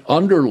are not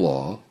under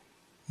law,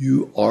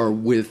 you are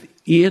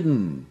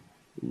within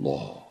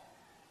law.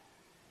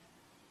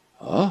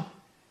 Huh?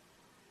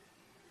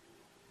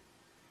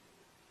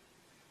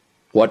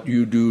 What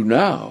you do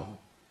now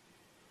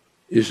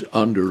is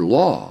under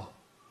law,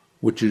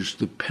 which is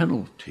the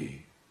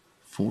penalty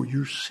for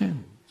your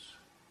sins.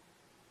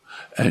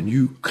 And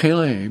you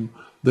claim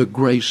the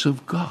grace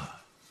of God,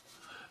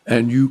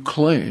 and you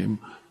claim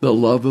the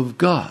love of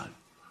God,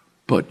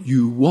 but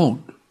you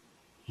won't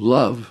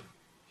love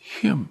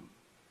Him.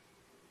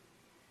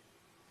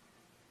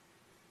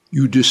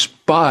 You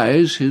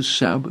despise His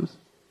Sabbath.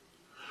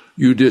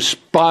 You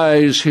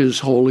despise His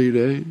holy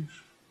days.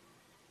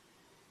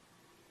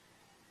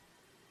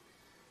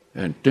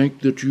 and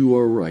think that you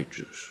are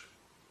righteous.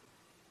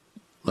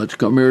 Let's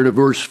come here to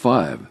verse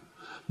 5.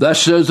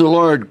 Thus says the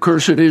Lord,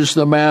 cursed is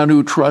the man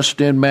who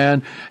trusts in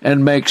man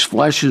and makes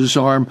flesh his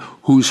arm,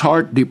 whose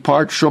heart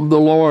departs from the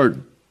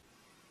Lord.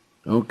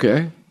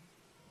 Okay?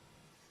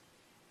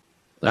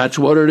 That's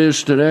what it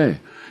is today.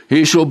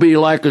 He shall be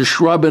like a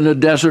shrub in the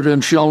desert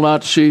and shall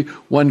not see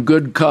when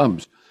good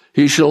comes.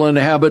 He shall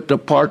inhabit the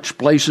parched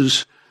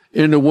places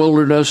in the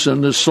wilderness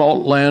and the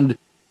salt land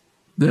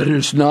that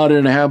is not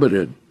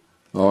inhabited.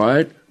 All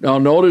right? Now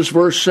notice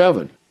verse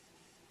 7.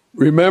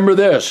 Remember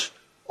this.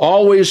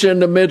 Always in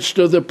the midst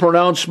of the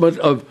pronouncement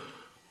of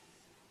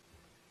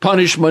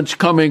punishments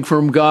coming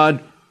from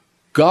God,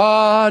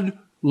 God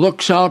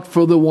looks out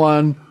for the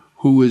one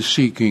who is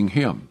seeking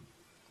him.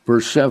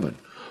 Verse 7.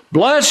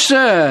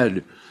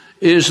 Blessed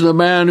is the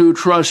man who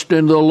trusts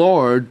in the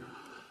Lord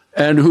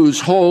and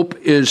whose hope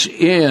is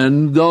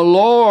in the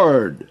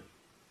Lord.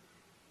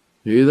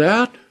 See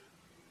that?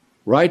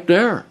 Right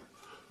there.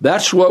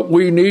 That's what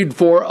we need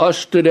for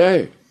us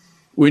today.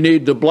 We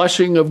need the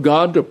blessing of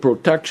God, the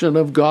protection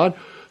of God,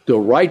 the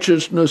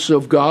righteousness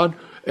of God,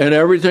 and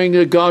everything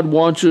that God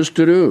wants us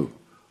to do.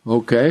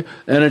 Okay?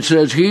 And it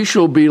says, he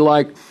shall be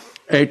like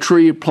a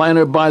tree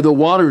planted by the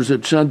waters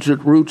that sends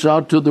its roots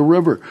out to the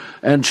river,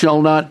 and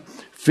shall not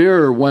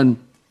fear when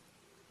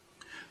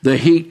the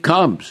heat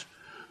comes,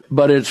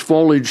 but its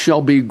foliage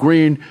shall be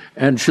green,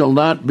 and shall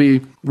not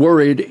be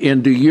worried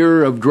in the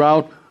year of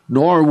drought,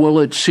 nor will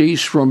it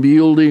cease from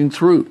yielding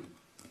fruit.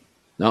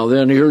 Now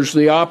then, here's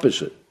the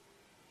opposite.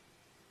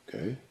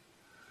 Okay?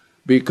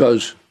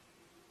 Because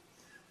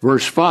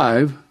verse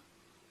 5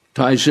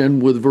 ties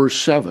in with verse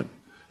 7.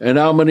 And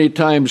how many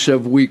times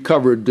have we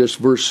covered this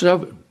verse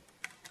 7?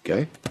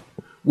 Okay?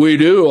 We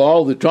do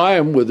all the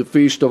time with the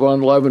Feast of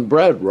Unleavened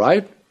Bread,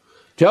 right?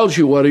 Tells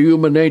you what a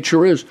human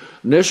nature is.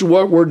 And this is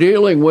what we're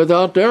dealing with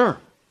out there.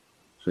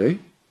 See?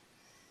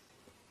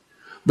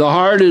 The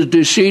heart is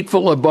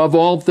deceitful above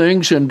all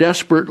things and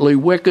desperately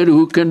wicked.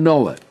 Who can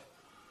know it?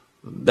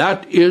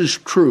 That is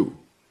true.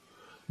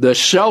 The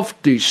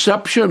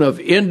self-deception of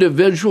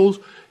individuals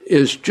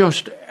is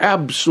just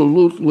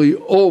absolutely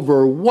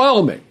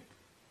overwhelming.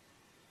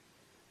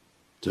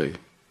 See?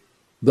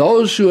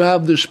 Those who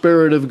have the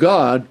Spirit of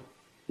God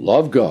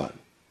love God,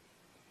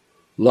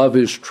 love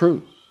His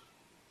truth,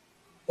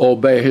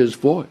 obey His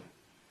voice,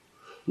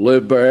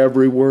 live by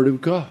every word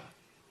of God.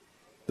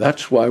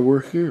 That's why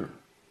we're here.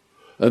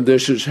 And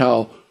this is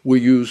how we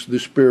use the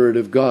Spirit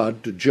of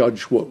God to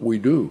judge what we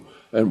do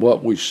and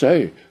what we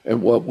say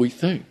and what we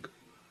think.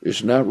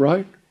 Isn't that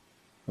right?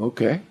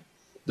 Okay.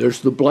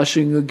 There's the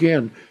blessing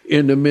again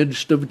in the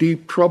midst of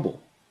deep trouble.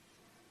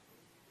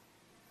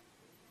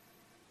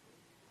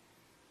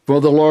 For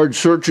the Lord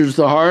searches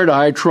the heart,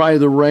 I try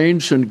the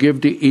reins, and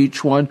give to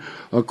each one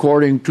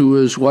according to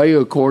his way,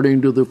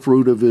 according to the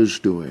fruit of his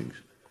doings.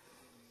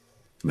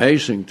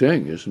 Amazing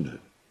thing, isn't it?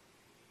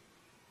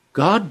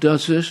 God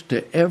does this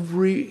to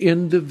every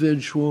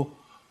individual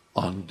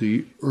on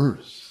the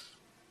earth.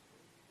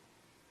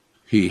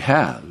 He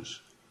has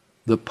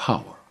the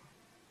power.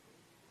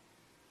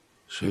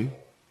 See?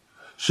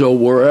 So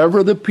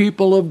wherever the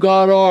people of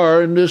God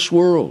are in this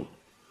world,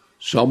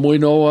 some we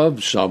know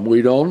of, some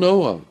we don't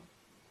know of,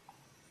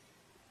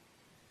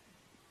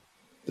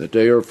 that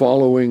they are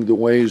following the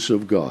ways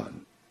of God.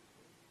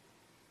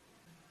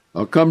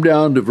 I'll come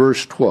down to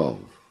verse 12.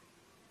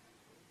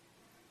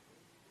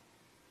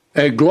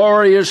 A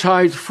glorious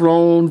high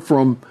throne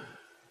from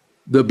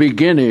the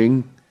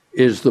beginning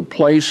is the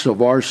place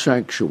of our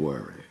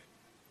sanctuary.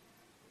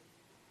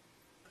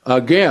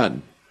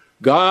 Again,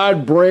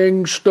 God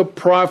brings the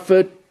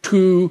prophet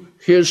to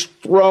his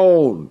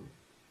throne.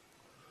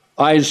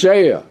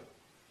 Isaiah,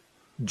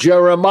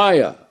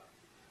 Jeremiah,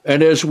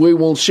 and as we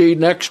will see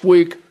next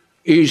week,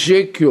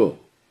 Ezekiel.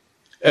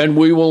 And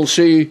we will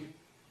see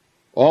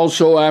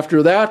also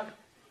after that,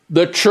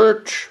 the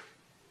church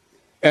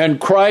and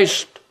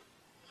Christ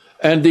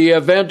and the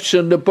events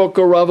in the book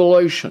of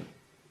Revelation.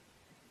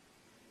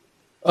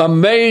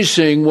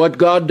 Amazing what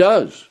God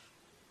does.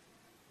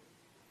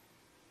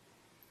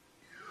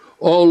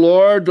 O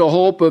Lord, the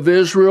hope of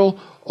Israel,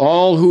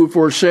 all who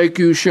forsake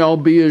you shall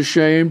be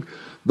ashamed.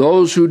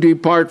 Those who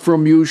depart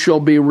from you shall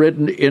be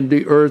written in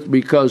the earth,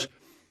 because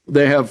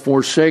they have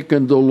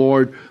forsaken the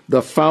Lord,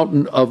 the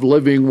fountain of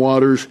living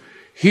waters.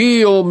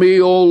 Heal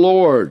me, O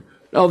Lord.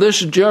 Now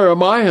this is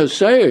Jeremiah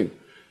saying,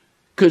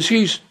 because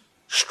he's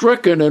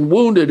stricken and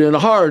wounded in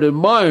heart and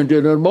mind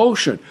and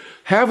emotion,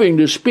 having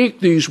to speak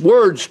these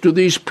words to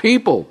these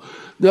people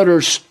that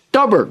are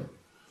stubborn,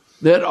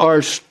 that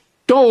are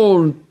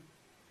stone,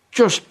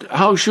 just,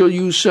 how shall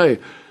you say,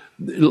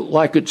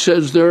 like it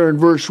says there in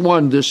verse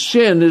 1, the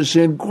sin is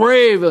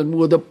engraven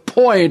with a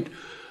point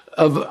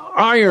of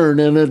iron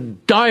and a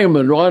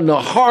diamond on the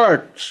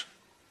hearts.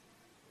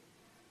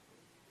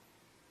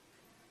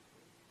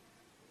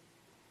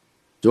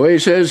 So he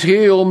says,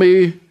 heal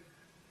me,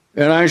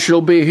 and I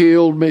shall be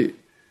healed. Me,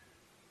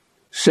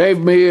 save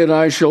me, and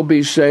I shall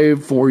be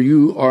saved, for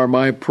you are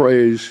my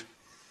praise.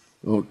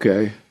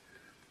 Okay.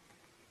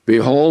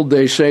 Behold,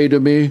 they say to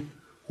me,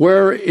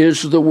 Where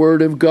is the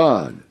word of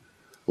God?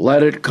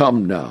 Let it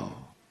come now.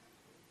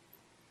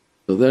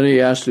 So then he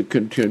has to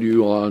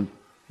continue on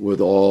with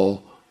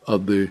all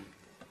of the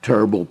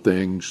terrible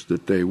things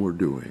that they were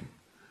doing.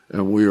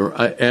 And we are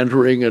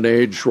entering an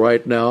age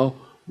right now,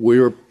 we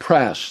are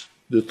past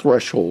the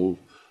threshold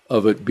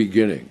of it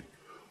beginning.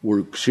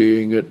 We're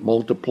seeing it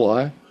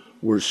multiply.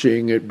 We're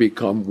seeing it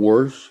become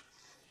worse.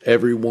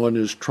 Everyone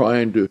is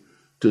trying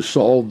to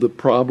solve the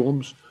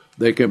problems.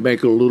 They can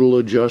make a little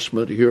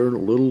adjustment here and a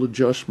little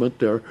adjustment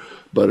there,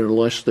 but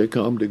unless they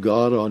come to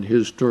God on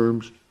his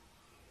terms,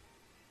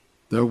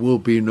 there will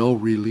be no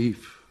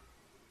relief.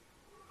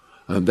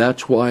 And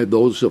that's why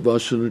those of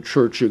us in the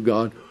Church of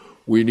God,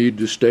 we need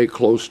to stay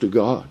close to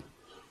God.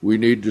 We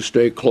need to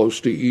stay close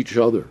to each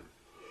other.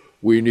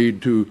 We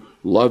need to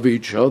love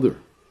each other.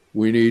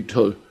 We need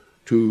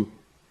to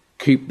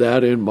keep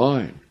that in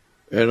mind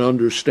and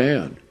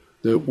understand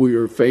that we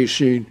are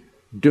facing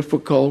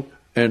difficult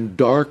and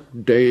dark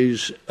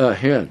days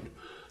ahead.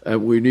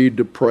 And we need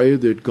to pray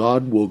that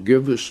God will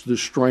give us the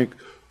strength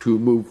to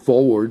move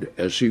forward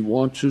as he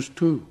wants us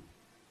to.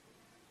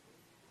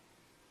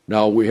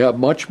 Now, we have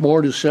much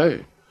more to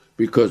say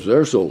because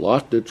there's a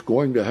lot that's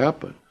going to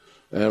happen.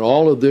 And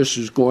all of this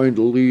is going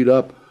to lead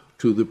up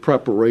to the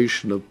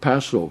preparation of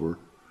Passover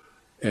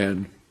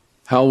and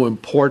how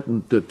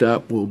important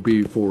that will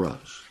be for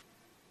us.